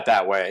learned about it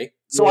that way.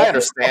 So I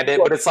understand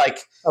it, but it's like,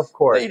 of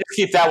course, you just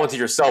keep that one to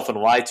yourself and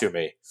lie to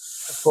me.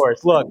 Of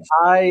course. Look,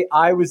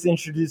 I was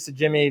introduced to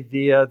Jimmy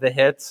via the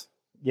hits.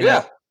 You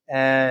know?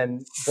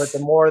 But the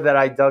more that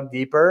I dug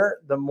deeper,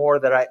 the more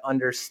that I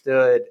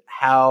understood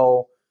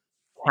how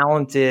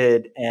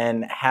talented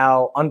and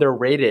how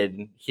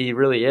underrated he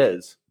really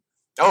is.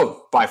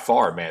 Oh, by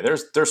far, man.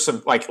 There's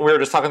some, like, we were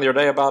just talking the other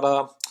day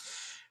about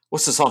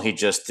what's the song he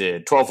just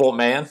did? 12-Volt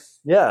Man.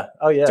 Yeah.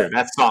 Oh yeah. Dude,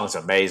 that song's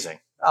amazing.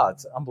 Oh,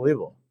 it's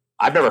unbelievable.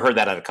 I've never heard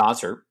that at a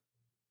concert.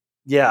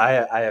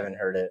 Yeah, I haven't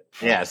heard it.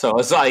 Yeah, so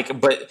it's like,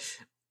 but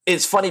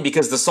it's funny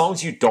because the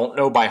songs you don't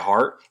know by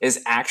heart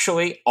is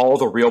actually all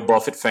the real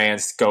Buffett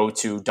fans go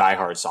to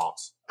diehard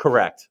songs.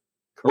 Correct.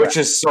 Which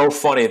is so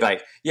funny.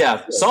 Like,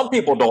 yeah, some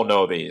people don't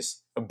know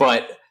these,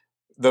 but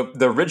the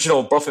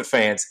original Buffett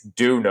fans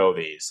do know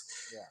these.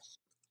 Yeah.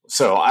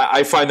 So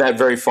I find that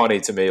very funny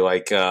to me.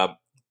 Like,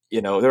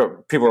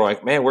 people are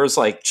like, man, where's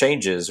like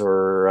Changes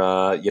or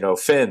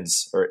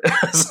Fins or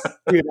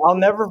Dude, I'll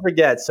never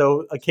forget.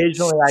 So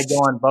occasionally I go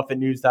on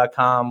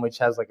BuffettNews.com, which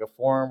has like a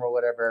forum or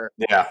whatever.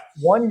 Yeah.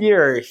 One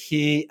year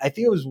I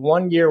think it was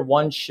 1 year,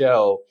 one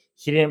show,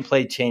 he didn't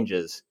play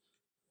Changes.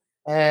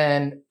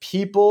 And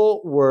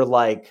people were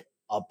like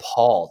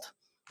appalled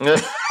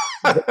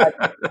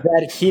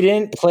that he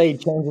didn't play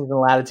Changes and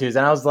Latitudes.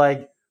 And I was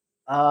like,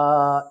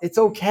 it's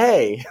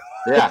okay.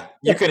 Yeah,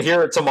 you can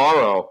hear it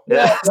tomorrow.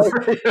 Yeah.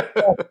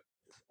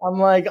 I'm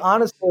like,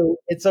 honestly,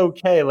 it's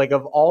okay. Like,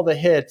 of all the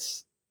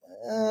hits,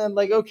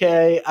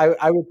 okay,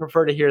 I would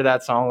prefer to hear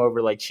that song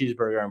over like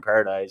Cheeseburger in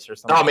Paradise or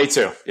something. Oh, me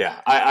too.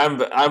 Yeah,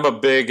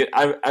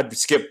 I'd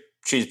skip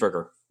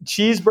Cheeseburger.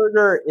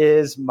 Cheeseburger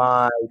is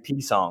my P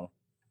song.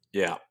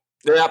 Yeah,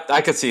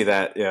 I could see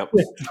that. Yeah,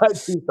 my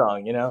P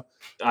song. You know,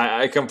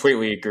 I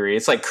completely agree.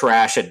 It's like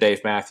Crash at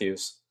Dave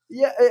Matthews.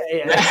 Yeah.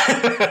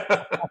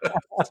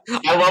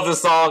 I love the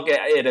song.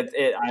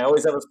 I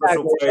always have a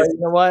special place. You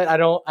know what? I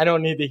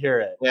don't need to hear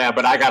it. Yeah,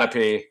 but I gotta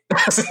pee.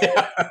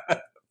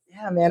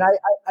 Yeah, man.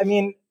 I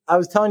mean, I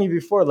was telling you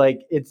before,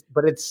 like it's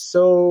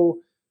so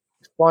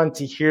fun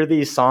to hear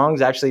these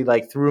songs actually,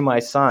 like through my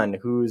son,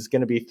 who's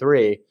going to be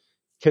 3,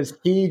 because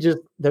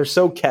they're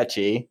so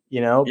catchy,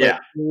 you know. But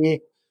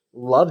he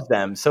loves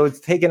them, so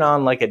it's taken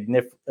on like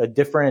a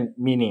different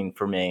meaning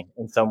for me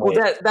in some way.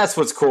 Well, that's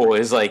what's cool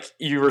is like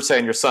you were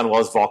saying your son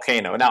loves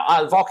Volcano.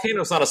 Now,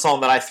 Volcano is not a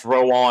song that I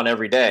throw on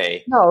every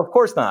day. No, of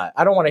course not.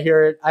 I don't want to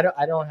hear it. I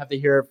don't have to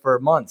hear it for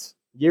months,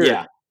 years.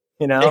 Yeah,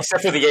 you know,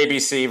 except for the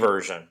ABC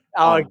version.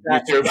 Oh,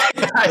 exactly.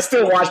 I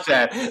still watch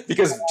that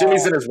because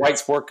Jimmy's in his white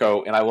sport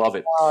coat, and I love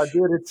it. Oh,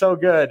 dude, it's so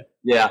good.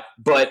 Yeah,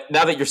 but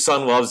now that your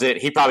son loves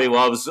it, he probably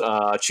loves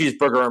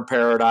Cheeseburger in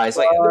Paradise.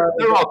 Like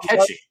they're all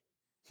catchy.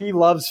 He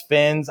loves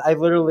Fins. I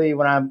literally,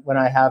 when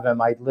I have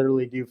him, I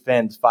literally do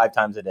Fins 5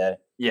 times a day.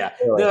 Yeah,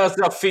 no,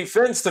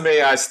 Fins to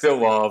me, I still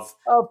love.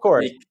 Oh, of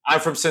course,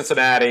 I'm from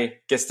Cincinnati.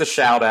 Gets the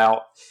shout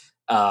out.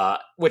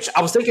 Which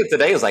I was thinking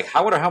today is like,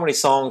 I wonder how many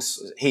songs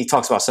he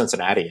talks about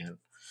Cincinnati in.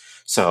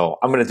 So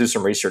I'm going to do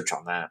some research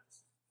on that.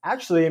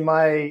 Actually,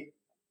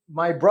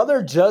 my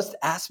brother just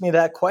asked me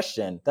that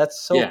question.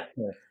 That's so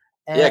cool.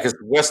 Yeah, because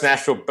West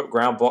Nashville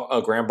Grand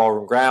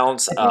Ballroom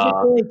Grounds.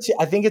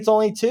 I think it's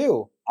only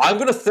 2. I'm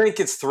going to think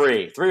it's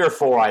 3 or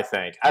 4. I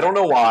think. I don't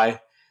know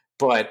why,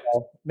 but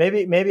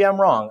maybe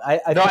I'm wrong.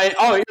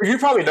 You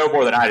probably know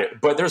more than I do.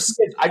 But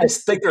I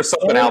just think there's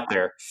something out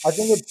there. I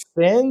think it's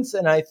Fins,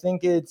 and I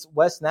think it's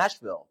West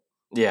Nashville.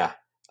 Yeah.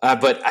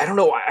 But I don't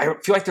know. I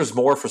feel like there's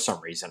more for some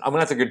reason. I'm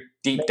gonna have to go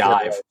deep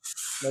dive.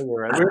 No,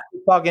 you're right. We were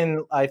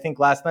talking, I think,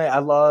 last night. I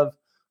love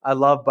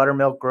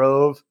Buttermilk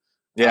Grove.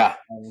 Yeah.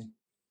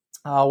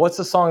 What's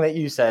the song that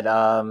you said?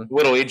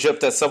 Little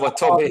Egypt, that someone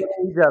told me.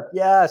 Little Egypt,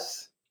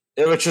 yes.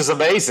 Which is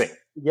amazing.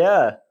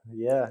 Yeah.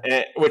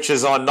 Which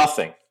is on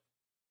Nothing.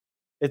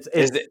 It's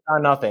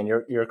on Nothing.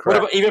 You're correct. What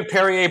about even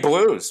Perrier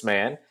Blues,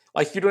 man?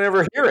 Like you don't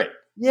ever hear it.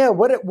 Yeah.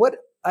 What?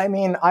 I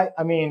mean,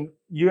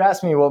 you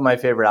asked me what my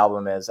favorite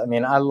album is. I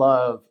mean, I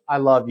love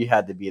You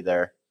Had to Be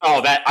There.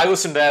 Oh, I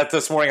listened to that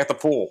this morning at the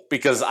pool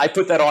because I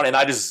put that on and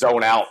I just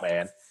zone out,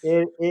 man.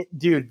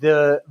 Dude,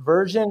 the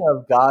version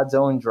of God's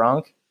Own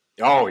Drunk.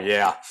 Oh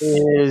yeah,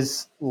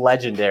 is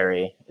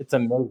legendary. It's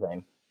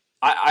amazing.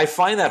 I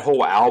find that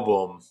whole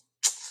album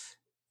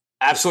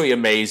absolutely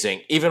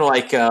amazing. Even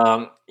like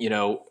I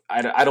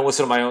don't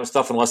listen to my own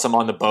stuff unless I'm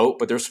on the boat,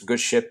 but there's some good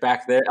shit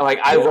back there. Like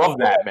I love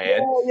that, man.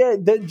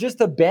 Yeah, just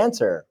the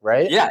banter,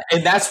 right? Yeah,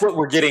 and that's what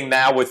we're getting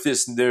now with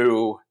this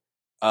new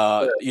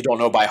You Don't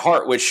Know by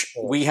Heart, which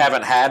we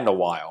haven't had in a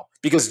while.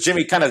 Because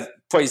Jimmy kind of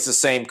plays the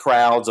same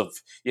crowds of,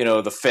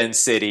 the Fin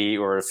City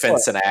or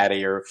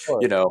Cincinnati or,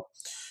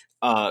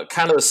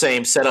 kind of the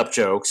same setup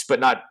jokes,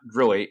 but not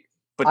really.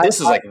 But this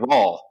is like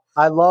raw.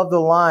 I love the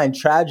line,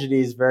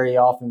 tragedies very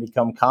often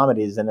become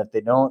comedies, and if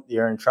they don't,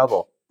 you're in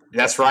trouble.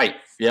 That's right.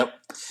 Yep.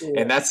 Yeah.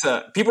 And that's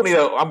people need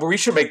we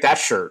should make that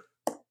shirt.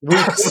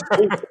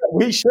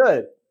 We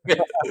should.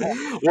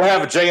 We'll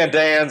have Jay and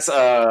Dan's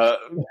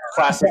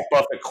classic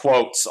Buffett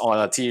quotes on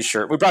a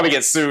T-shirt. We'd probably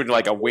get sued in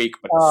like a week.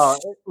 But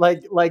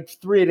like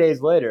 3 days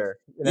later.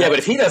 Yeah, but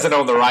if he doesn't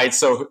own the rights,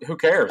 so who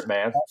cares,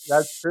 man?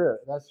 That's true.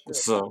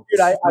 So,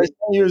 dude, I sent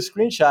you a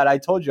screenshot. I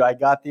told you I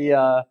got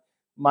the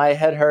my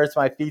head hurts,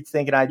 my feet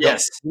stinking. I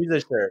just use a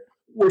shirt.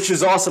 which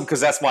is awesome because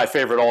that's my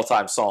favorite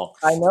all-time song.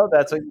 I know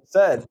that's what you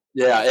said.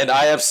 Yeah, and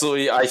I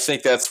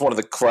think that's one of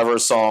the clever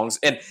songs.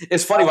 And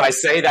it's funny when I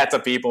say that to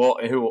people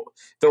who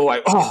they're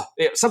like, "Oh,"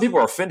 some people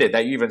are offended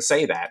that you even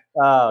say that.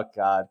 Oh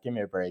God, give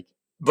me a break.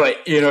 But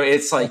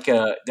it's like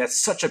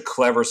that's such a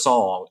clever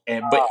song,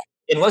 but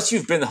unless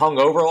you've been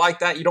hungover like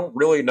that, you don't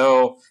really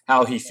know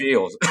how he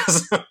feels.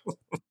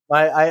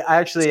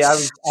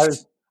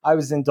 I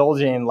was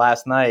indulging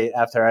last night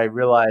after I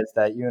realized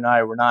that you and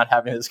I were not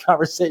having this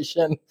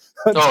conversation.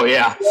 Oh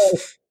yeah.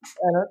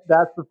 And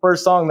that's the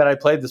first song that I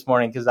played this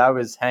morning because I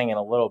was hanging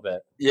a little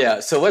bit.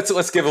 Yeah, so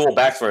let's give a little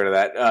backstory to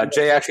that.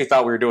 Jay actually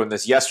thought we were doing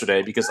this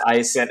yesterday because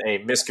I sent a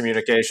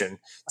miscommunication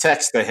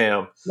text to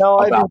him. No,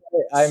 I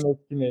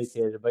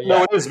miscommunicated, but yeah.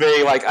 No, it was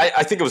me. Like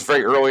I think it was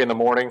very early in the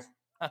morning.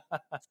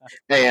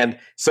 And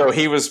so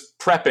he was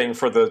prepping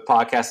for the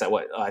podcast at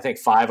I think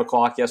 5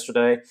 o'clock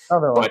yesterday.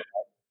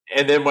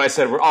 And then when I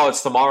said, "Oh,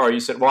 it's tomorrow," you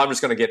said, "Well, I'm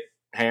just going to get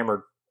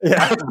hammered."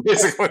 Yeah,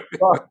 basically.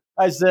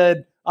 I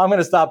said, "I'm going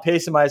to stop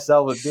pacing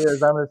myself with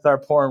beers. I'm going to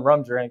start pouring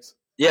rum drinks."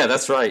 Yeah,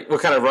 that's right. What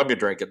kind of rum you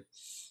drinking?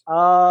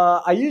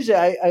 I usually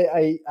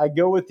I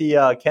go with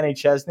the Kenny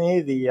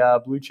Chesney,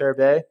 the Blue Chair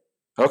Bay.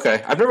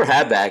 Okay, I've never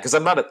had that because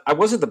I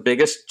wasn't the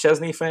biggest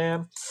Chesney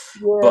fan,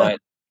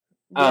 but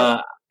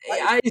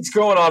it's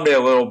growing on me a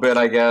little bit.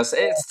 I guess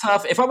it's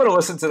tough. If I'm going to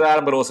listen to that,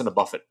 I'm going to listen to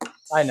Buffett.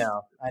 I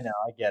know. I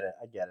get it.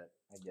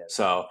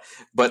 So,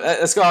 but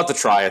let's go out to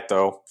try it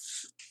though.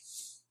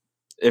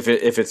 If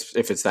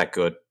it's that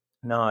good.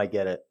 No, I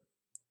get it.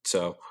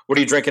 So, what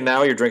are you drinking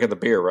now? You're drinking the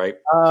beer, right?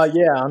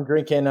 Yeah, I'm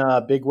drinking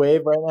Big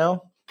Wave right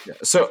now.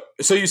 So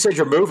you said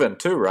you're moving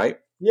too, right?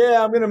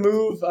 Yeah, I'm gonna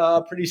move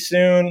pretty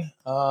soon.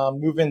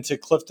 Move into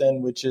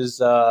Clifton, which is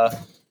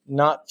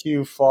not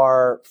too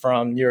far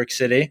from New York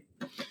City.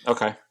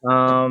 Okay.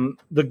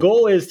 The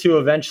goal is to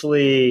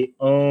eventually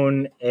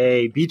own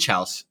a beach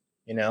house.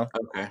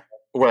 Okay.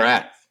 Where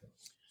at?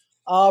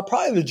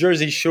 Probably the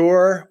Jersey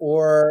Shore,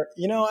 or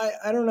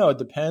I don't know. It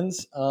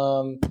depends.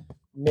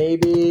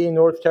 Maybe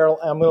North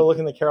Carolina. I'm going to look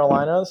in the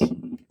Carolinas.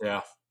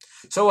 Yeah.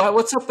 So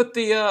what's up with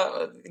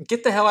the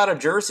get the hell out of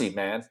Jersey,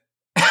 man?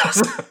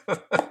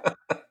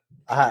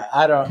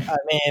 I don't. I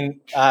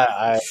mean,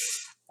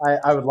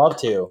 I would love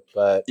to,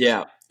 but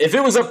yeah. If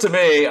it was up to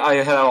me, I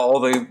had all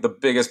the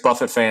biggest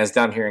Buffett fans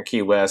down here in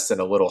Key West and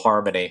a little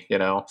Harmony.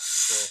 Sure.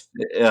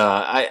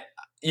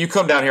 You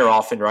come down here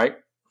often, right?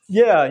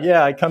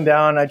 Yeah. I come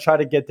down. I try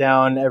to get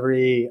down at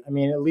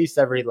least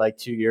every like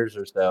 2 years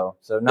or so.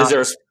 So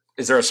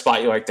is there a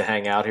spot you like to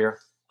hang out here?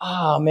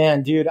 Oh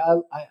man, dude.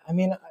 I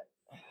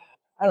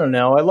don't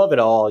know. I love it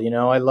all.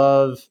 I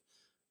love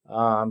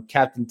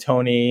Captain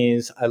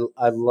Tony's.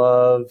 I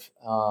love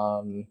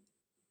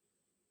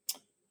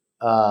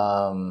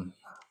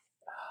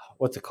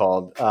what's it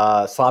called?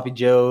 Sloppy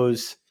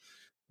Joe's.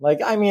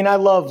 I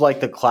love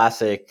like the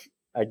classic,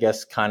 I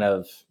guess, kind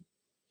of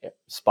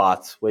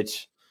spots,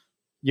 which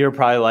you're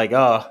probably like,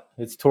 oh,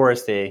 it's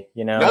touristy,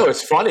 No,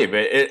 it's funny,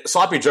 but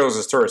Sloppy Joe's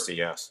is touristy,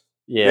 yes.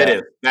 Yeah,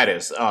 that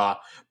is.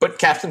 But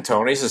Captain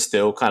Tony's is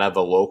still kind of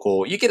a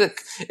local.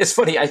 It's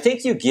funny. I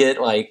think you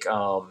get like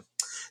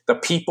the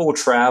people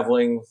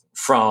traveling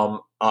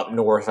from up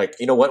north. Like,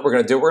 you know what we're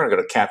going to do? We're going to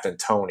go to Captain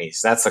Tony's.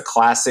 That's a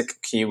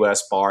classic Key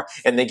West bar,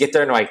 and they get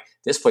there and they're like,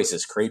 this place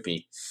is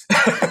creepy,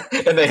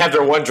 and they have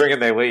their one drink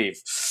and they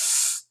leave.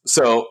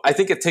 So I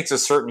think it takes a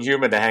certain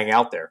human to hang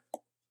out there.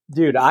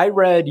 Dude,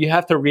 you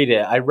have to read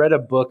it. I read a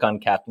book on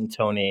Captain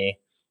Tony.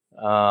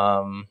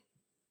 It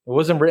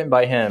wasn't written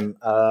by him.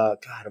 God,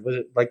 was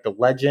it like the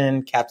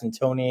legend Captain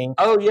Tony?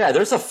 Oh yeah,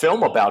 there's a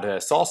film about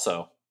this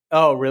also.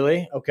 Oh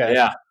really? Okay.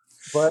 Yeah.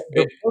 But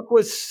the book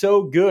was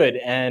so good,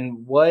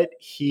 and what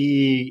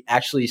he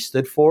actually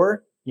stood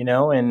for,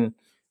 and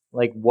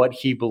like what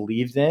he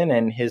believed in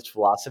and his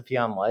philosophy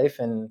on life.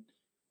 And,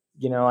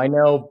 I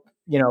know,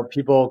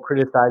 people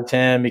criticize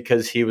him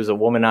because he was a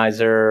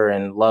womanizer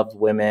and loved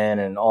women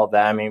and all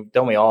that. I mean,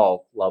 don't we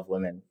all love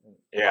women?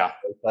 Yeah.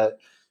 But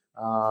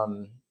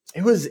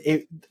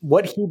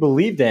what he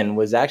believed in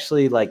was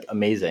actually like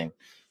amazing.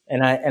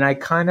 And I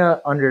kind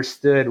of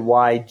understood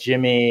why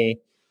Jimmy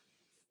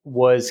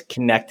was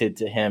connected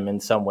to him in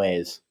some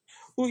ways.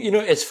 Well,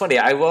 it's funny.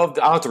 I'll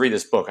have to read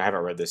this book. I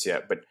haven't read this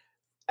yet, but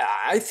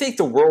I think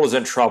the world is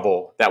in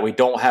trouble that we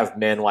don't have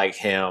men like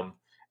him.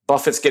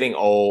 Buffett's getting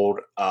old.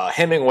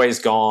 Hemingway's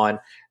gone.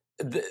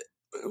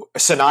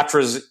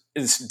 Sinatra's,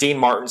 Dean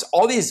Martin's,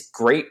 all these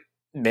great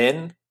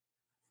men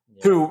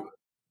who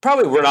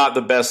probably were not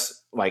the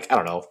best, like, I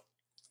don't know.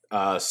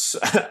 I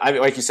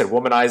mean, like you said,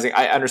 womanizing.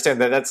 I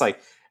understand that that's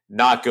like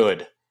not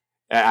good.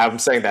 I'm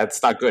saying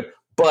that's not good,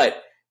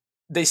 but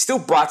they still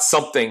brought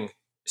something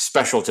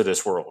special to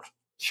this world.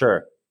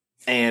 Sure.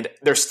 And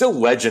they're still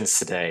legends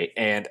today.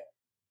 And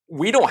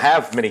we don't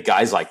have many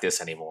guys like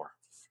this anymore.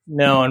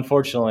 No,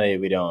 unfortunately,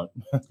 we don't.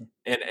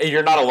 And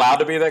you're not allowed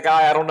to be that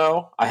guy. I don't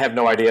know. I have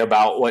no idea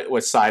about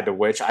what side to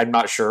which. I'm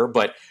not sure.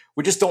 But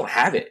we just don't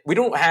have it. We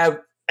don't have,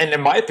 and in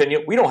my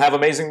opinion, we don't have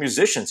amazing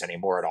musicians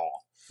anymore at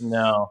all.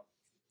 No.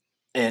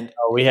 And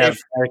we have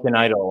American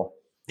Idol.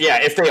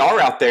 Yeah, if they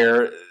are out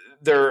there,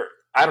 they're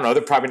I don't know.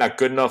 They're probably not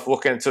good enough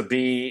looking to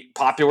be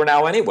popular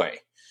now anyway.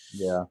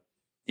 Yeah.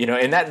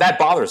 And that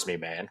bothers me,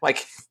 man.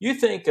 Like, you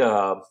think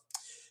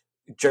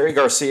Jerry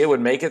Garcia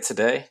would make it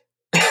today?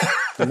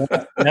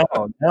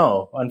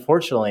 No.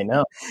 Unfortunately,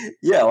 no.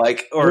 Yeah,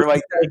 which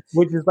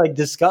is like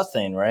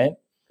disgusting, right?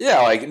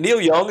 Yeah, like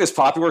Neil Young is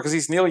popular because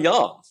he's Neil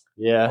Young.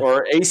 Yeah.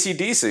 Or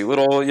AC/DC,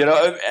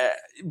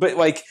 but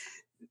like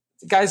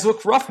guys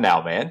look rough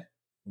now, man.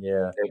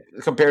 Yeah.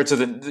 Compared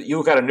to you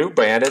look at a new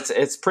band,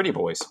 it's Pretty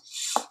Boys.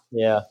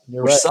 Yeah,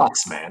 you're which right.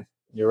 sucks, man.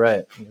 You're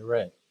right.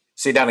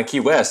 See, down in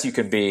Key West, you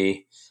can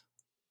be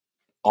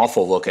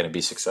awful looking and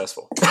be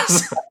successful.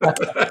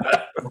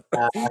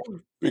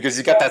 Because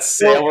you got that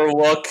sailor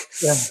look.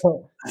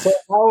 So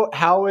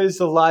how is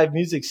the live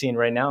music scene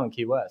right now in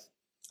Key West?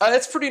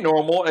 It's pretty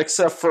normal,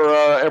 except for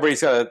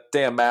everybody's got a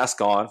damn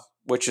mask on,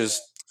 which is,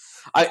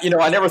 I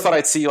never thought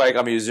I'd see like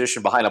a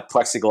musician behind a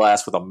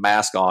plexiglass with a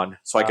mask on,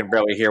 so I can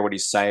barely hear what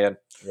he's saying.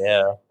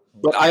 Yeah.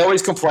 But I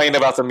always complain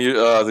about the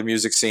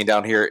music scene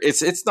down here.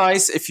 It's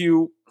nice if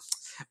you.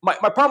 My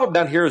problem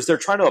down here is they're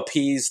trying to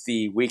appease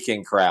the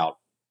weekend crowd.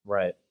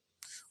 Right.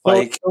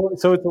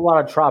 So it's a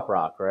lot of trop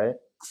rock, right?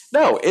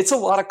 No, it's a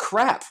lot of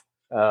crap.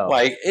 Oh.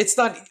 Like, it's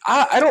not.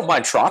 I don't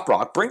mind trop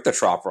rock. Bring the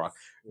trop rock.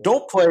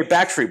 Don't play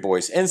Backstreet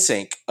Boys,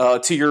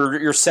 NSYNC to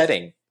your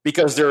setting,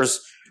 because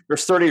there's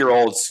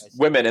 30-year-olds,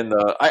 women in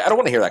the. I don't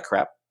want to hear that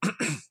crap.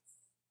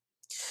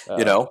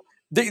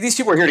 These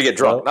people are here to get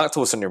drunk, not to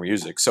listen to your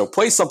music. So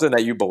play something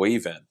that you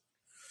believe in.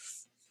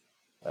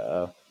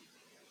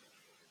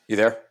 You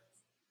there?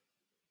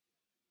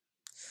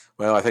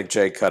 Well, I think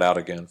Jay cut out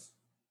again.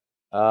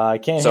 I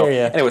can't hear you.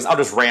 Anyways, I'll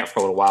just rant for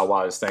a little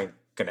while this thing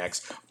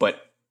connects.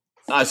 But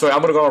so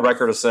I'm going to go on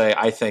record to say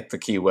I think the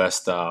Key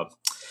West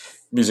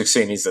music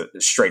scene needs to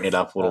straighten it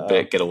up a little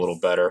bit, get a little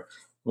better.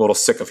 I'm a little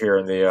sick of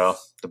hearing the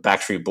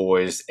Backstreet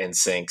Boys,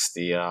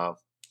 NSYNCs,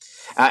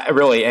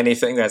 really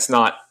anything that's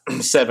not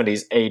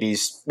 70s,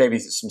 80s, maybe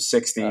some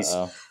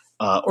 60s,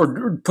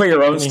 or play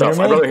your own stuff.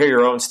 I'd rather hear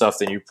your own stuff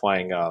than you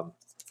playing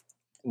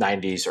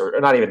 90s or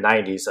not even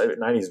 90s.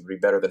 90s would be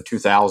better than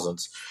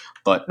 2000s.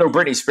 But no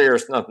Britney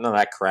Spears, none of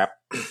that crap.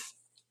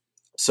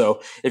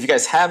 So if you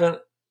guys haven't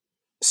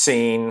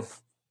seen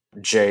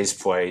Jay's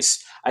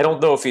place, I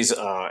don't know if he's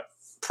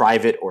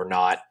private or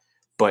not,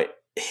 but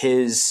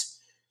his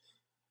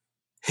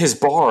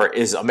bar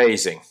is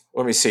amazing.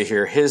 Let me see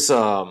here. His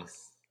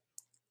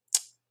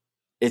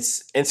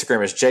its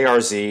Instagram is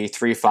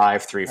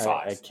JRZ3535.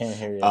 I can't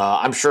hear you.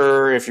 I'm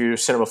sure if you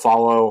send him a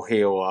follow,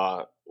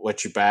 he'll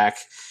let you back,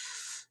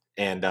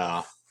 and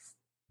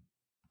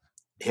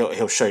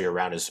he'll show you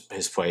around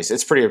his place.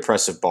 It's a pretty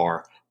impressive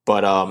bar,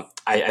 but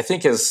I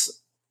think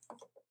his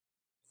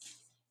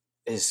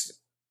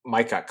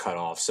mic got cut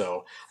off,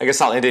 so I guess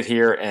I'll end it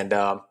here, and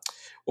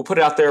we'll put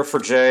it out there for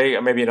Jay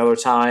maybe another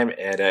time,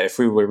 and if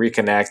we would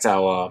reconnect,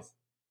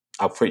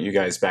 I'll put you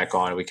guys back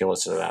on and we can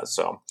listen to that.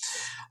 So,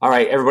 all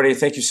right, everybody,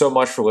 thank you so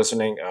much for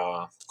listening.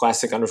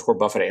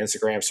 Classic_Buffett at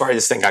Instagram. Sorry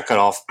this thing got cut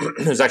off.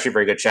 It was actually a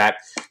very good chat,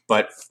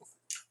 but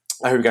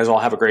I hope you guys all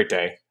have a great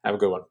day. Have a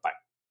good one. Bye.